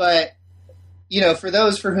 But, you know, for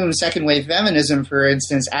those for whom second wave feminism, for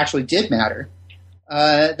instance, actually did matter,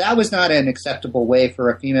 that was not an acceptable way for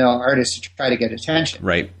a female artist to try to get attention.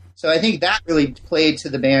 Right. So I think that really played to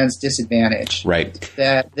the band's disadvantage. Right.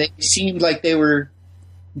 That they seemed like they were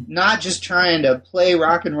not just trying to play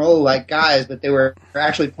rock and roll like guys, but they were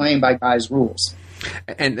actually playing by guys' rules.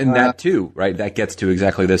 And that too, right? That gets to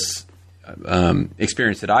exactly this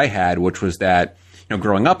experience that I had, which was that, you know,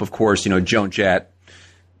 growing up, of course, you know, Joan Jett,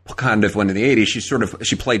 kind of when in the 80s,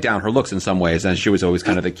 she played down her looks in some ways, and she was always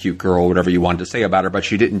kind of the cute girl, whatever you wanted to say about her, but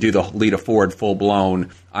she didn't do the Lita Ford full-blown,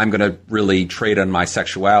 I'm going to really trade on my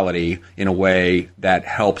sexuality in a way that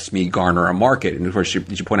helps me garner a market. And of course,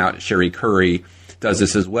 as you point out, Cherie Currie does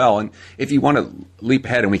this as well. And if you want to leap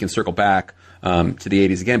ahead, and we can circle back to the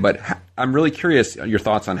 80s again, but I'm really curious your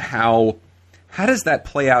thoughts on how does that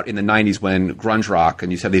play out in the 90s when grunge rock,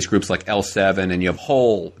 and you have these groups like L7, and you have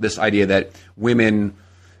Hole, this idea that women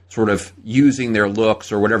sort of using their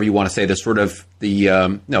looks, or whatever you want to say, the sort of the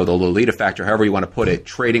Lolita factor, however you want to put it,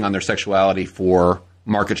 trading on their sexuality for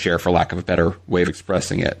market share, for lack of a better way of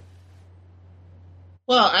expressing it.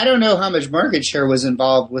 Well, I don't know how much market share was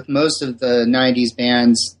involved with most of the 90s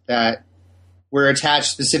bands that were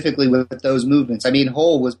attached specifically with those movements. I mean,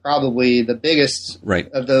 Hole was probably the biggest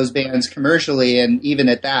of those bands commercially, and even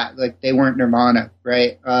at that, like, they weren't Nirvana,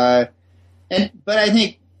 right? But I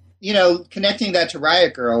think, you know, connecting that to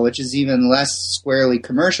Riot Grrrl, which is even less squarely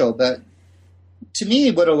commercial, but to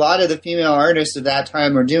me, what a lot of the female artists of that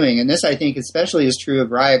time were doing, and this I think especially is true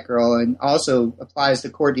of Riot Grrrl and also applies to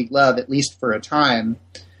Courtney Love, at least for a time,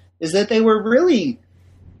 is that they were really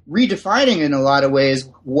redefining in a lot of ways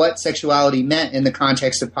what sexuality meant in the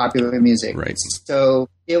context of popular music. Right. So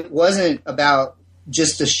it wasn't about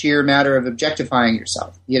just a sheer matter of objectifying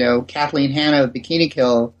yourself. You know, Kathleen Hanna of Bikini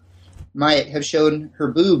Kill might have shown her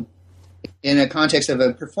boob in a context of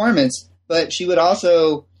a performance, but she would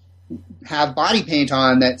also have body paint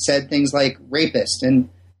on that said things like rapist. And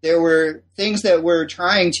there were things that were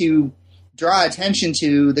trying to draw attention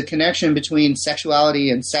to the connection between sexuality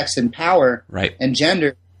and sex and power and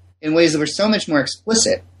gender in ways that were so much more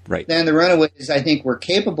explicit than the Runaways, I think, were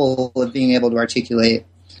capable of being able to articulate.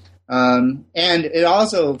 And it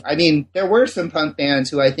also, I mean, there were some punk bands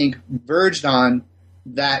who I think verged on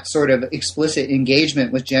that sort of explicit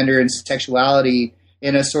engagement with gender and sexuality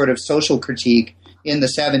in a sort of social critique in the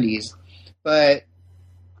 70s. But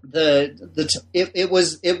it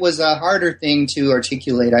was a harder thing to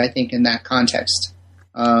articulate, I think, in that context.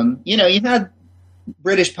 You know, you had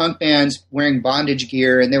British punk bands wearing bondage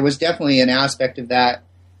gear, and there was definitely an aspect of that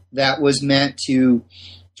was meant to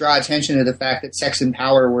draw attention to the fact that sex and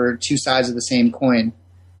power were two sides of the same coin.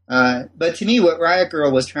 But to me, what Riot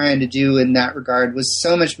Grrrl was trying to do in that regard was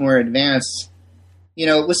so much more advanced. You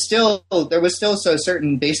know, there was still a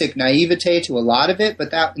certain basic naivete to a lot of it,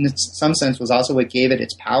 but that in some sense was also what gave it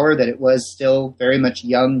its power, that it was still very much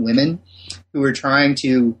young women who were trying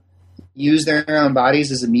to use their own bodies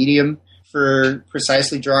as a medium for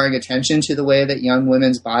precisely drawing attention to the way that young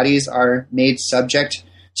women's bodies are made subject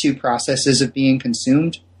to processes of being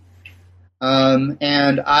consumed.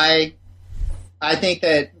 And I think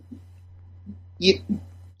that, you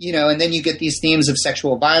know, and then you get these themes of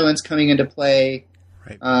sexual violence coming into play.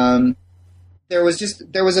 Right. There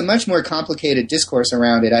was a much more complicated discourse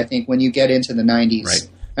around it, I think, when you get into the 90s. Right.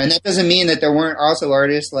 And that doesn't mean that there weren't also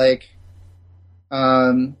artists like,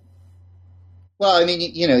 well, I mean,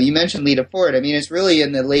 you know, you mentioned Lita Ford. I mean, it's really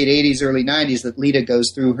in the late 80s, early 90s that Lita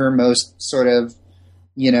goes through her most sort of,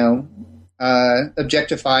 you know,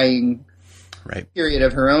 objectifying period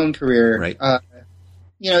of her own career. Right.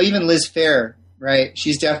 You know, even Liz Phair, right?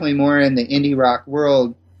 She's definitely more in the indie rock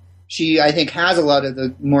world. She, I think, has a lot of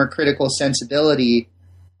the more critical sensibility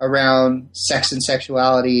around sex and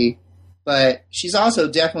sexuality, but she's also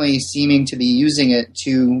definitely seeming to be using it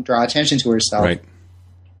to draw attention to herself. Right.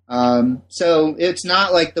 So it's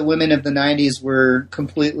not like the women of the 90s were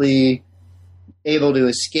completely able to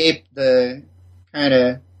escape the kind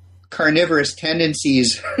of carnivorous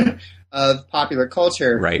tendencies of popular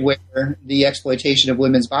culture, right, where the exploitation of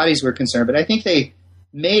women's bodies were concerned. But I think they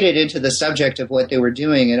made it into the subject of what they were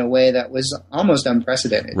doing in a way that was almost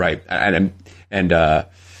unprecedented. Right. And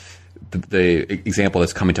the example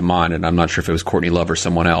that's coming to mind, and I'm not sure if it was Courtney Love or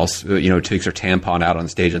someone else, takes her tampon out on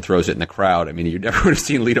stage and throws it in the crowd. I mean, you never would have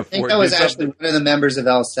seen Lita Ford. I think that was actually one of the members of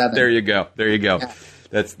L7. There you go. Yeah.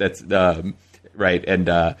 That's right.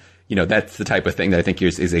 And, that's the type of thing that I think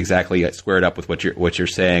is exactly squared up with what you're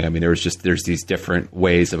saying. I mean, there's these different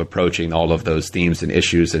ways of approaching all of those themes and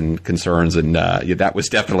issues and concerns. And that was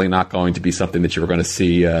definitely not going to be something that you were going to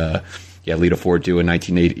see Lita Ford do in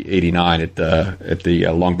 1989 at the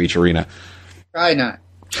Long Beach Arena. Probably not.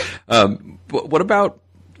 What about,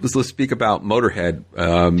 let's speak about Motorhead.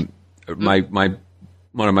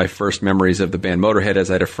 One of my first memories of the band Motorhead is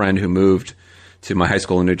I had a friend who moved to my high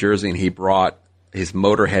school in New Jersey, and he brought his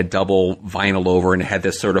Motorhead double vinyl over, and it had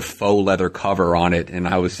this sort of faux leather cover on it. And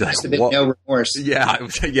I was like, must have been no remorse. Yeah,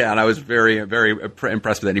 and I was very, very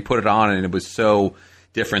impressed with that. And he put it on, and it was so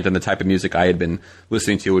different than the type of music I had been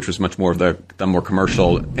listening to, which was much more of the more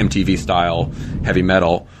commercial MTV style heavy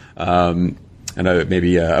metal. And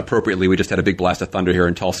maybe appropriately, we just had a big blast of thunder here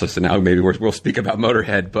in Tulsa, so now maybe we'll speak about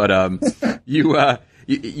Motorhead. But you,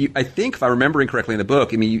 I think, if I'm remembering correctly in the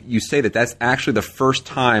book, I mean, you say that that's actually the first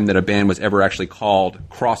time that a band was ever actually called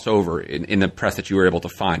crossover in the press that you were able to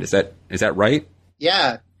find. Is that right?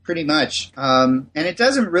 Yeah, pretty much. And it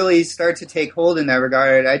doesn't really start to take hold in that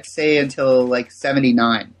regard, I'd say, until like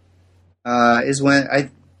 79 is when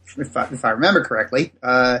if I remember correctly,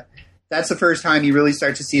 that's the first time you really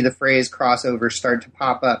start to see the phrase crossover start to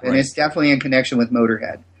pop up. And It's definitely in connection with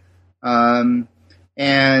Motorhead.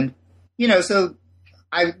 So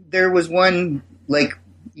there was one,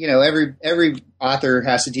 every author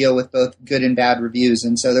has to deal with both good and bad reviews.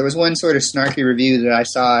 And so there was one sort of snarky review that I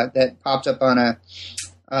saw that popped up on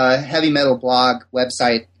a heavy metal blog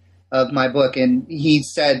website of my book. And he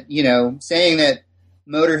said, saying that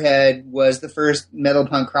Motorhead was the first metal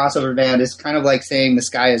punk crossover band is kind of like saying the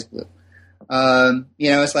sky is blue.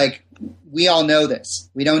 It's like, we all know this.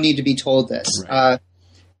 We don't need to be told this. Right.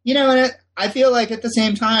 And I feel like at the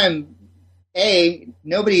same time,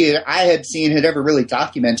 nobody I had seen had ever really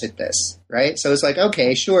documented this, right? So it's like,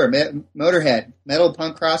 okay, sure, Motorhead, metal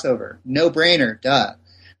punk crossover, no brainer, duh.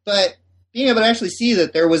 But being able to actually see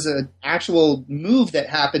that there was an actual move that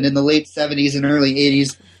happened in the late 70s and early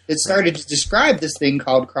 80s that started to describe this thing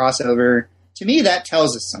called crossover, to me, that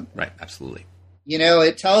tells us something. Right, absolutely.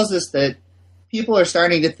 It tells us that people are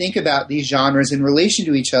starting to think about these genres in relation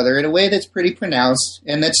to each other in a way that's pretty pronounced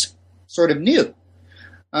and that's sort of new.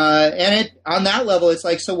 On that level, it's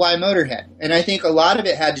like, so why Motorhead? And I think a lot of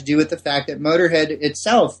it had to do with the fact that Motorhead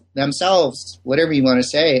themselves, whatever you want to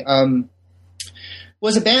say,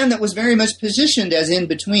 was a band that was very much positioned as in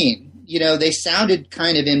between. They sounded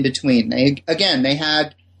kind of in between. They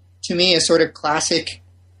had, to me, a sort of classic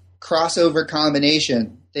crossover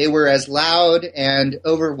combination. They were as loud and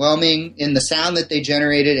overwhelming in the sound that they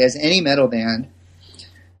generated as any metal band,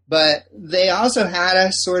 but they also had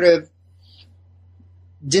a sort of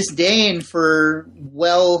disdain for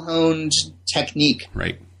well-honed technique,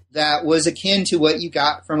 right, that was akin to what you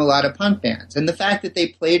got from a lot of punk bands. And the fact that they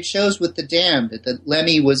played shows with the Damned, that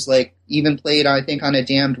Lemmy was even played, I think, on a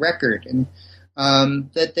Damned record, and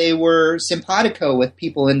that they were simpatico with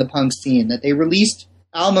people in the punk scene, that they released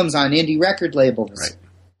albums on indie record labels. Right.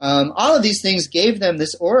 All of these things gave them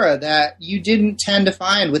this aura that you didn't tend to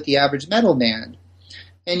find with the average metal band.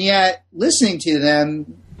 And yet, listening to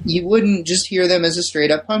them, you wouldn't just hear them as a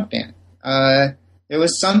straight-up punk band. There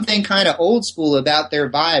was something kind of old school about their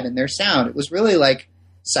vibe and their sound. It was really like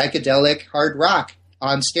psychedelic hard rock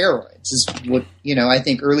on steroids is what, I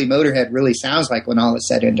think early Motorhead really sounds like when all is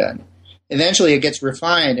said and done. Eventually it gets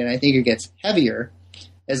refined, and I think it gets heavier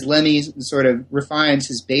as Lemmy sort of refines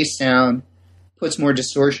his bass sound, puts more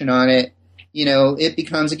distortion on it. It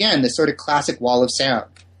becomes, again, this sort of classic wall of sound.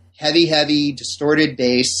 Heavy, distorted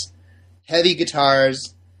bass, heavy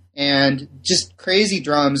guitars, and just crazy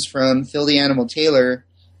drums from Phil the Animal Taylor.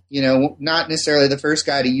 Not necessarily the first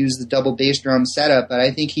guy to use the double bass drum setup, but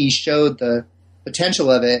I think he showed the potential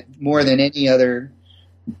of it more than any other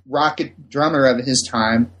rock drummer of his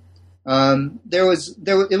time. It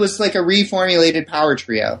was like a reformulated power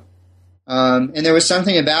trio. And there was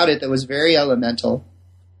something about it that was very elemental.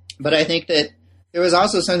 But I think that there was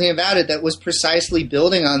also something about it that was precisely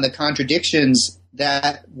building on the contradictions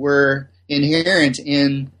that were inherent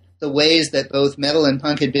in the ways that both metal and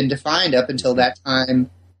punk had been defined up until that time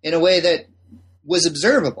in a way that was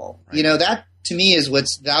observable. Right. You know, that to me is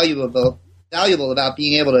what's valuable about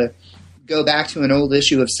being able to go back to an old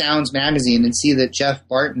issue of Sounds magazine and see that Jeff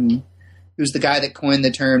Barton, who's the guy that coined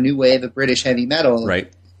the term new wave of British heavy metal,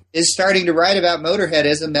 right, is starting to write about Motorhead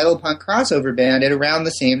as a metal punk crossover band at around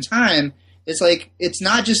the same time. It's like, it's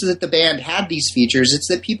not just that the band had these features, it's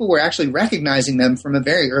that people were actually recognizing them from a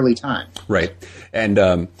very early time. Right. And,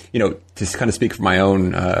 you know, to kind of speak from my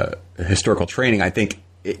own historical training, I think,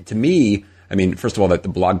 to me, I mean, first of all, that the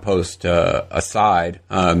blog post aside,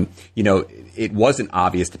 you know, it wasn't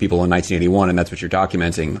obvious to people in 1981, and that's what you're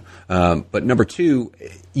documenting. But number two,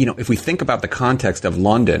 you know, if we think about the context of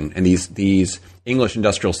London and these English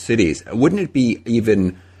industrial cities, wouldn't it be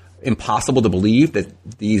even impossible to believe that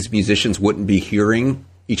these musicians wouldn't be hearing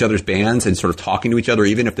each other's bands and sort of talking to each other,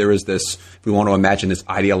 even if there is this, if we want to imagine this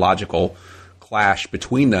ideological clash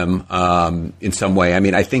between them in some way? I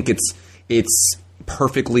mean, I think it's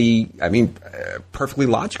perfectly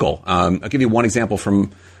logical. I'll give you one example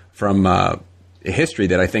from history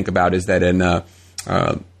that I think about is that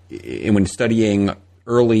when studying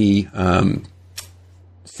early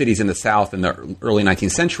cities in the South in the early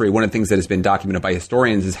 19th century, one of the things that has been documented by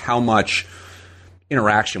historians is how much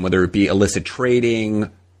interaction, whether it be illicit trading,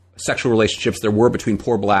 sexual relationships, there were between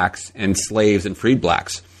poor blacks and slaves and freed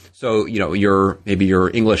blacks. So, you know, your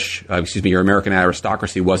American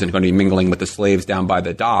aristocracy wasn't going to be mingling with the slaves down by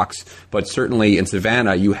the docks, but certainly in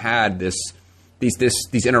Savannah, you had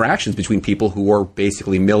these interactions between people who were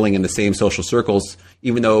basically milling in the same social circles,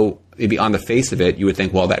 even though maybe on the face of it, you would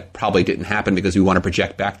think, well, that probably didn't happen because we want to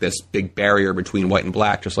project back this big barrier between white and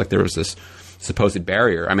black, just like there was this supposed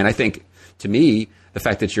barrier. I mean, I think, to me, the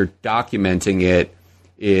fact that you're documenting it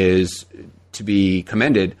is to be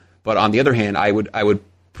commended. But on the other hand, I would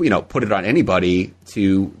you know, put it on anybody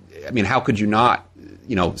to, I mean, how could you not,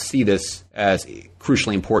 you know, see this as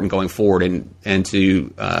crucially important going forward, and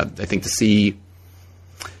to, I think to see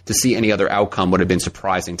any other outcome would have been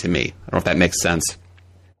surprising to me. I don't know if that makes sense.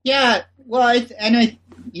 Yeah, well, I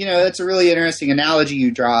you know, that's a really interesting analogy you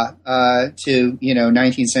draw to, you know,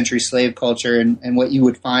 19th century slave culture and what you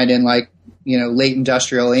would find in, like, you know, late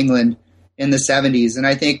industrial England in the 70s. And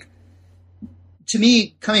I think, to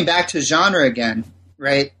me, coming back to genre again,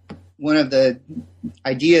 right, one of the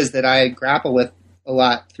ideas that I grapple with a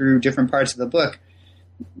lot through different parts of the book,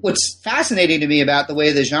 what's fascinating to me about the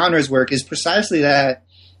way the genres work is precisely that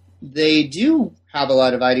they do have a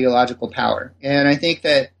lot of ideological power. And I think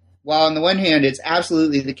that while on the one hand, it's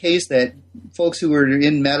absolutely the case that folks who were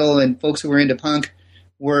in metal and folks who were into punk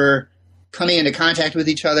were coming into contact with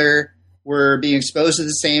each other, were being exposed to the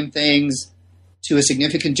same things to a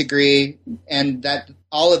significant degree, and that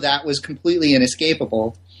all of that was completely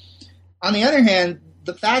inescapable. On the other hand,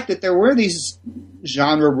 the fact that there were these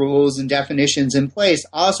genre rules and definitions in place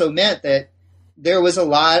also meant that there was a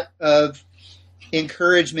lot of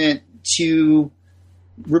encouragement to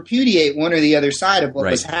repudiate one or the other side of what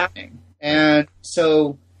was happening. And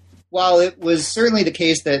so while it was certainly the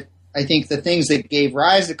case that I think the things that gave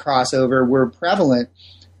rise to crossover were prevalent,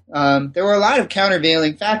 there were a lot of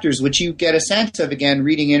countervailing factors, which you get a sense of, again,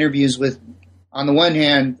 reading interviews with, on the one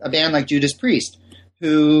hand, a band like Judas Priest,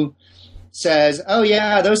 who says, oh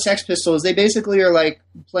yeah, those Sex Pistols, they basically are like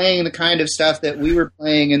playing the kind of stuff that we were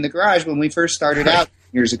playing in the garage when we first started out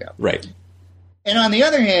years ago. Right. And on the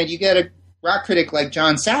other hand, you get a rock critic like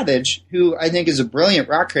John Savage, who I think is a brilliant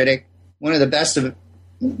rock critic, one of the best of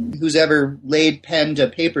who's ever laid pen to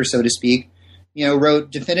paper, so to speak. You know,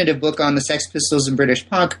 wrote definitive book on the Sex Pistols and British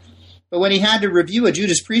punk. But when he had to review a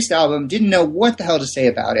Judas Priest album, didn't know what the hell to say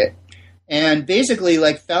about it. And basically,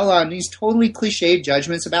 like, fell on these totally cliched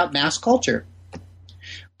judgments about mass culture.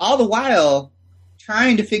 All the while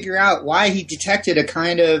trying to figure out why he detected a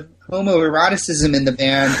kind of homoeroticism in the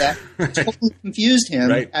band that totally confused him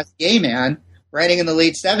as a gay man writing in the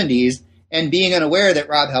late 70s, and being unaware that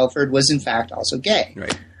Rob Halford was in fact also gay.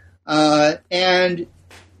 Right. And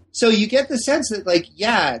so you get the sense that, like,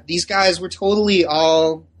 yeah, these guys were totally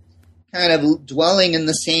all kind of dwelling in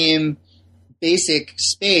the same basic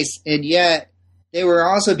space, and yet they were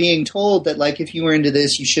also being told that, like, if you were into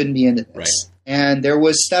this, you shouldn't be into this. Right. And there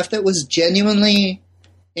was stuff that was genuinely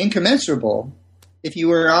incommensurable if you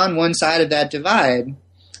were on one side of that divide.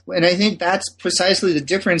 And I think that's precisely the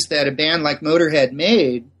difference that a band like Motorhead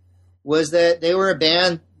made, was that they were a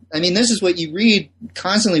band. I mean, this is what you read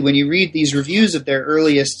constantly when you read these reviews of their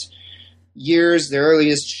earliest years, their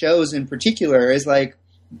earliest shows in particular, is like,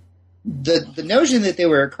 the notion that they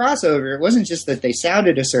were a crossover, it wasn't just that they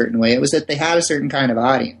sounded a certain way, it was that they had a certain kind of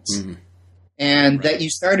audience. Mm-hmm. And that you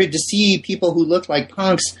started to see people who looked like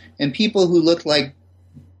punks and people who looked like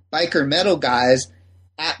biker metal guys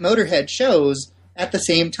at Motorhead shows at the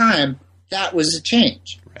same time. That was a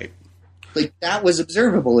change. Right. Like, that was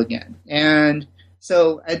observable again. And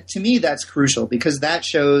so to me, that's crucial, because that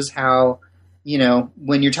shows how, you know,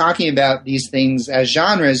 when you're talking about these things as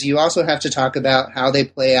genres, you also have to talk about how they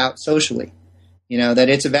play out socially. You know, that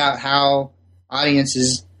it's about how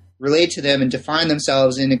audiences relate to them and define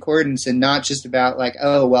themselves in accordance, and not just about like,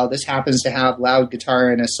 oh, well, this happens to have loud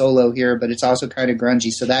guitar and a solo here, but it's also kind of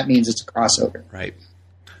grungy, so that means it's a crossover. Right.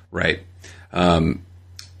 Right.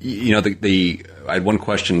 You know, I had one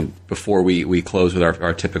question before we close with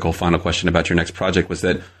our typical final question about your next project, was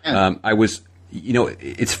that I was, you know,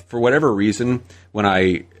 it's for whatever reason, when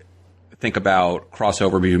I think about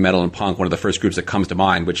crossover between metal and punk, one of the first groups that comes to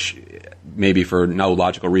mind, which maybe for no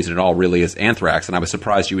logical reason at all, really is Anthrax. And I was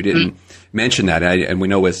surprised you didn't mention that. And we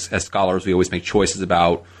know as scholars, we always make choices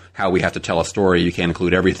about how we have to tell a story. You can't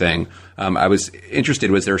include everything. I was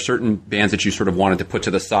interested, was there certain bands that you sort of wanted to put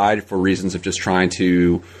to the side for reasons of just trying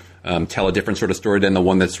to tell a different sort of story than the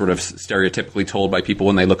one that's sort of stereotypically told by people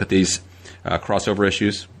when they look at these crossover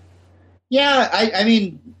issues? Yeah, I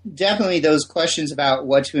mean, definitely those questions about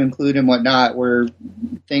what to include and what not were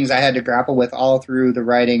things I had to grapple with all through the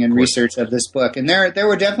writing and research of this book. And there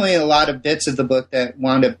were definitely a lot of bits of the book that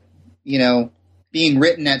wound up, you know, being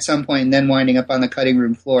written at some point and then winding up on the cutting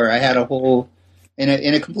room floor. I had a whole, in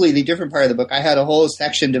a completely different part of the book, I had a whole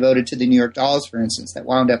section devoted to the New York Dolls, for instance, that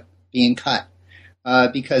wound up being cut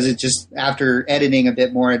because it just, after editing a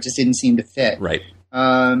bit more, it just didn't seem to fit. Right.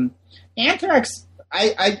 Anthrax,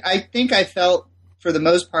 I think I felt, for the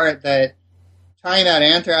most part, that talking about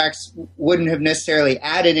Anthrax wouldn't have necessarily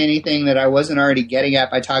added anything that I wasn't already getting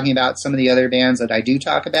at by talking about some of the other bands that I do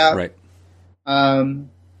talk about. Right.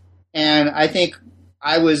 And I think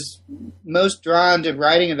I was most drawn to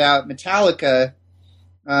writing about Metallica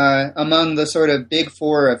among the sort of big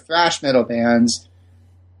four of thrash metal bands,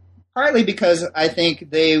 partly because I think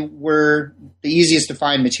they were the easiest to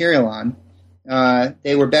find material on.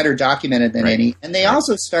 They were better documented than any. And they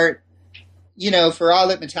also start, you know, for all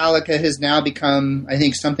that Metallica has now become, I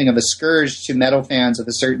think, something of a scourge to metal fans of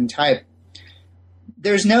a certain type,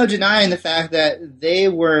 there's no denying the fact that they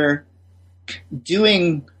were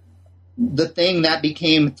doing the thing that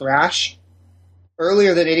became thrash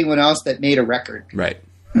earlier than anyone else that made a record. Right.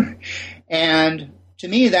 And to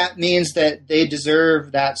me, that means that they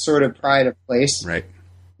deserve that sort of pride of place. Right.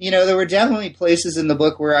 You know, there were definitely places in the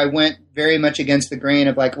book where I went very much against the grain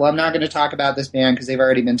of like, well, I'm not going to talk about this band because they've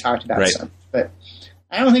already been talked about. Right. But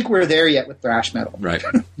I don't think we're there yet with thrash metal. Right.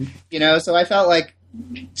 You know, so I felt like,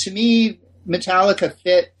 to me, Metallica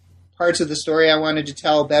fit parts of the story I wanted to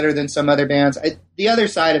tell better than some other bands. The other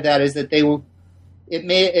side of that is that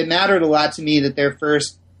it mattered a lot to me that their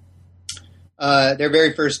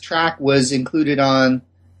very first track was included on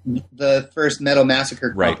the first Metal Massacre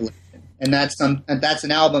compilation. And that's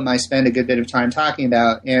an album I spend a good bit of time talking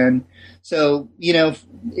about. And so, you know,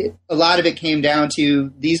 a lot of it came down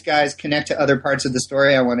to these guys connect to other parts of the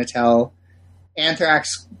story I want to tell.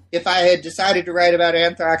 Anthrax, if I had decided to write about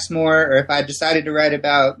Anthrax more, or if I had decided to write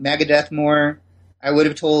about Megadeth more, I would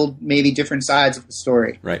have told maybe different sides of the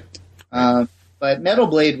story. Right. But Metal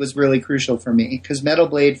Blade was really crucial for me, because Metal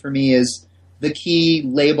Blade for me is the key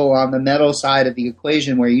label on the metal side of the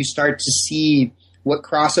equation, where you start to see what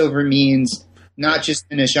crossover means, not just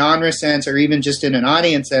in a genre sense or even just in an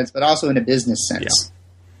audience sense, but also in a business sense.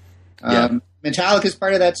 Yeah. Metallica is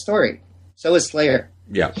part of that story. So is Slayer.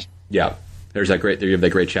 Yeah. Yeah. There's that great. You have that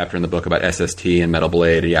great chapter in the book about SST and Metal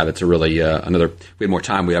Blade. Yeah, that's a really another. If we had more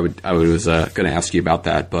time, I was going to ask you about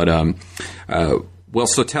that. But well,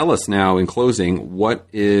 so tell us now in closing, what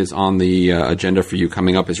is on the agenda for you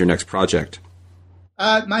coming up as your next project?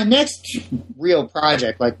 My next real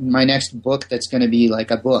project, like my next book that's going to be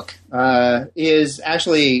like a book, is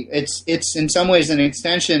actually, it's in some ways an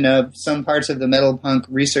extension of some parts of the metal punk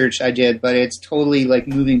research I did, but it's totally like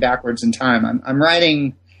moving backwards in time. I'm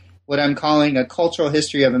writing what I'm calling a cultural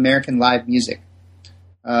history of American live music.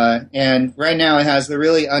 And right now it has the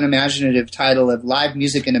really unimaginative title of Live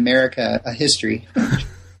Music in America, A History.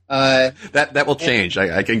 That will change.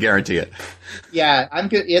 I can guarantee it. Yeah, I'm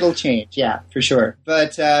good. It'll change. Yeah, for sure.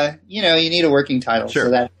 But, you know, you need a working title.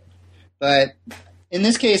 Sure. But in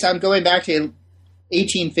this case, I'm going back to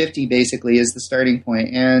 1850 basically is the starting point.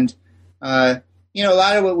 And, you know, a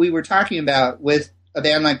lot of what we were talking about with a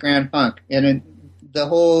band like Grand Funk and the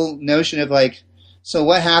whole notion of like, so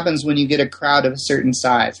what happens when you get a crowd of a certain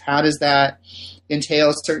size? How does that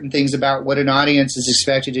entails certain things about what an audience is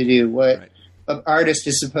expected to do, what an artist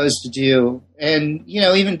is supposed to do. And,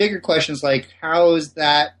 even bigger questions like how does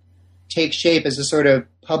that take shape as a sort of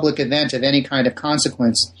public event of any kind of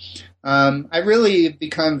consequence? I really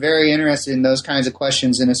become very interested in those kinds of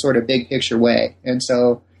questions in a sort of big picture way. And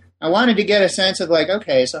so I wanted to get a sense of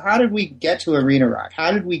okay, so how did we get to arena rock?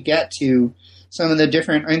 How did we get to some of the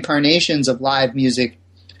different incarnations of live music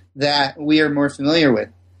that we are more familiar with?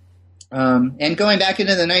 And going back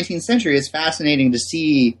into the 19th century, it's fascinating to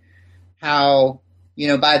see how,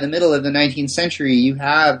 by the middle of the 19th century, you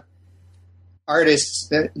have artists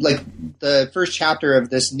that, the first chapter of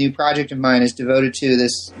this new project of mine is devoted to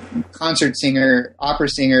this concert singer, opera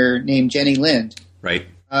singer named Jenny Lind. Right.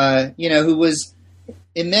 Who was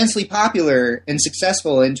immensely popular and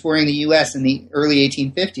successful in touring the U.S. in the early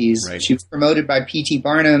 1850s. Right. She was promoted by P.T.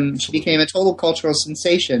 Barnum. She became a total cultural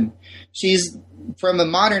sensation. She's, from a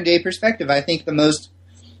modern day perspective, I think the most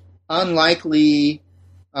unlikely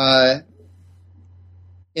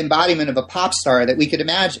embodiment of a pop star that we could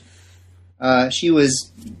imagine. She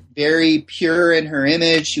was very pure in her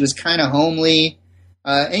image. She was kind of homely.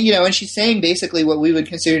 And she's saying basically what we would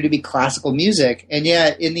consider to be classical music. And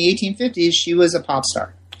yet in the 1850s, she was a pop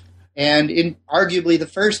star and arguably the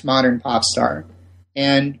first modern pop star,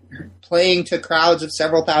 and playing to crowds of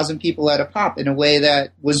several thousand people at a pop in a way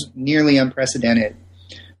that was nearly unprecedented.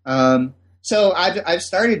 So I've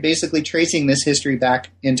started basically tracing this history back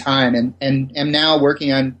in time and am now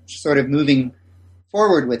working on sort of moving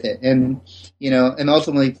forward with it. And, am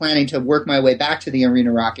ultimately planning to work my way back to the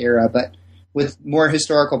arena rock era, but with more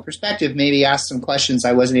historical perspective, maybe ask some questions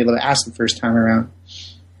I wasn't able to ask the first time around.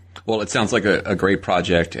 Well, it sounds like a great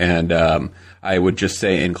project, and I would just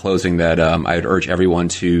say in closing that I'd urge everyone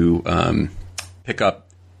to pick up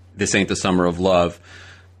This Ain't the Summer of Love,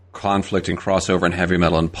 Conflict and Crossover in Heavy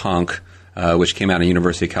Metal and Punk, which came out of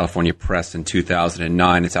University of California Press in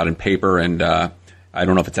 2009. It's out in paper, and I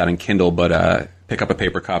don't know if it's out in Kindle, but pick up a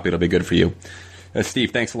paper copy. It'll be good for you.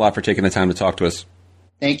 Steve, thanks a lot for taking the time to talk to us.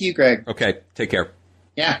 Thank you, Greg. Okay, take care.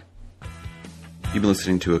 Yeah. You've been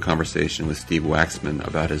listening to a conversation with Steve Waxman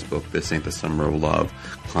about his book, This Ain't the Summer of Love,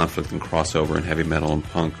 Conflict and Crossover in Heavy Metal and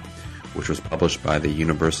Punk, which was published by the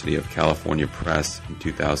University of California Press in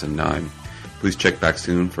 2009. Please check back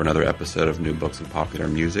soon for another episode of New Books in Popular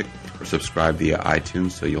Music, or subscribe via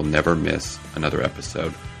iTunes so you'll never miss another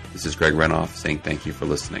episode. This is Greg Renoff saying thank you for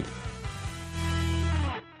listening.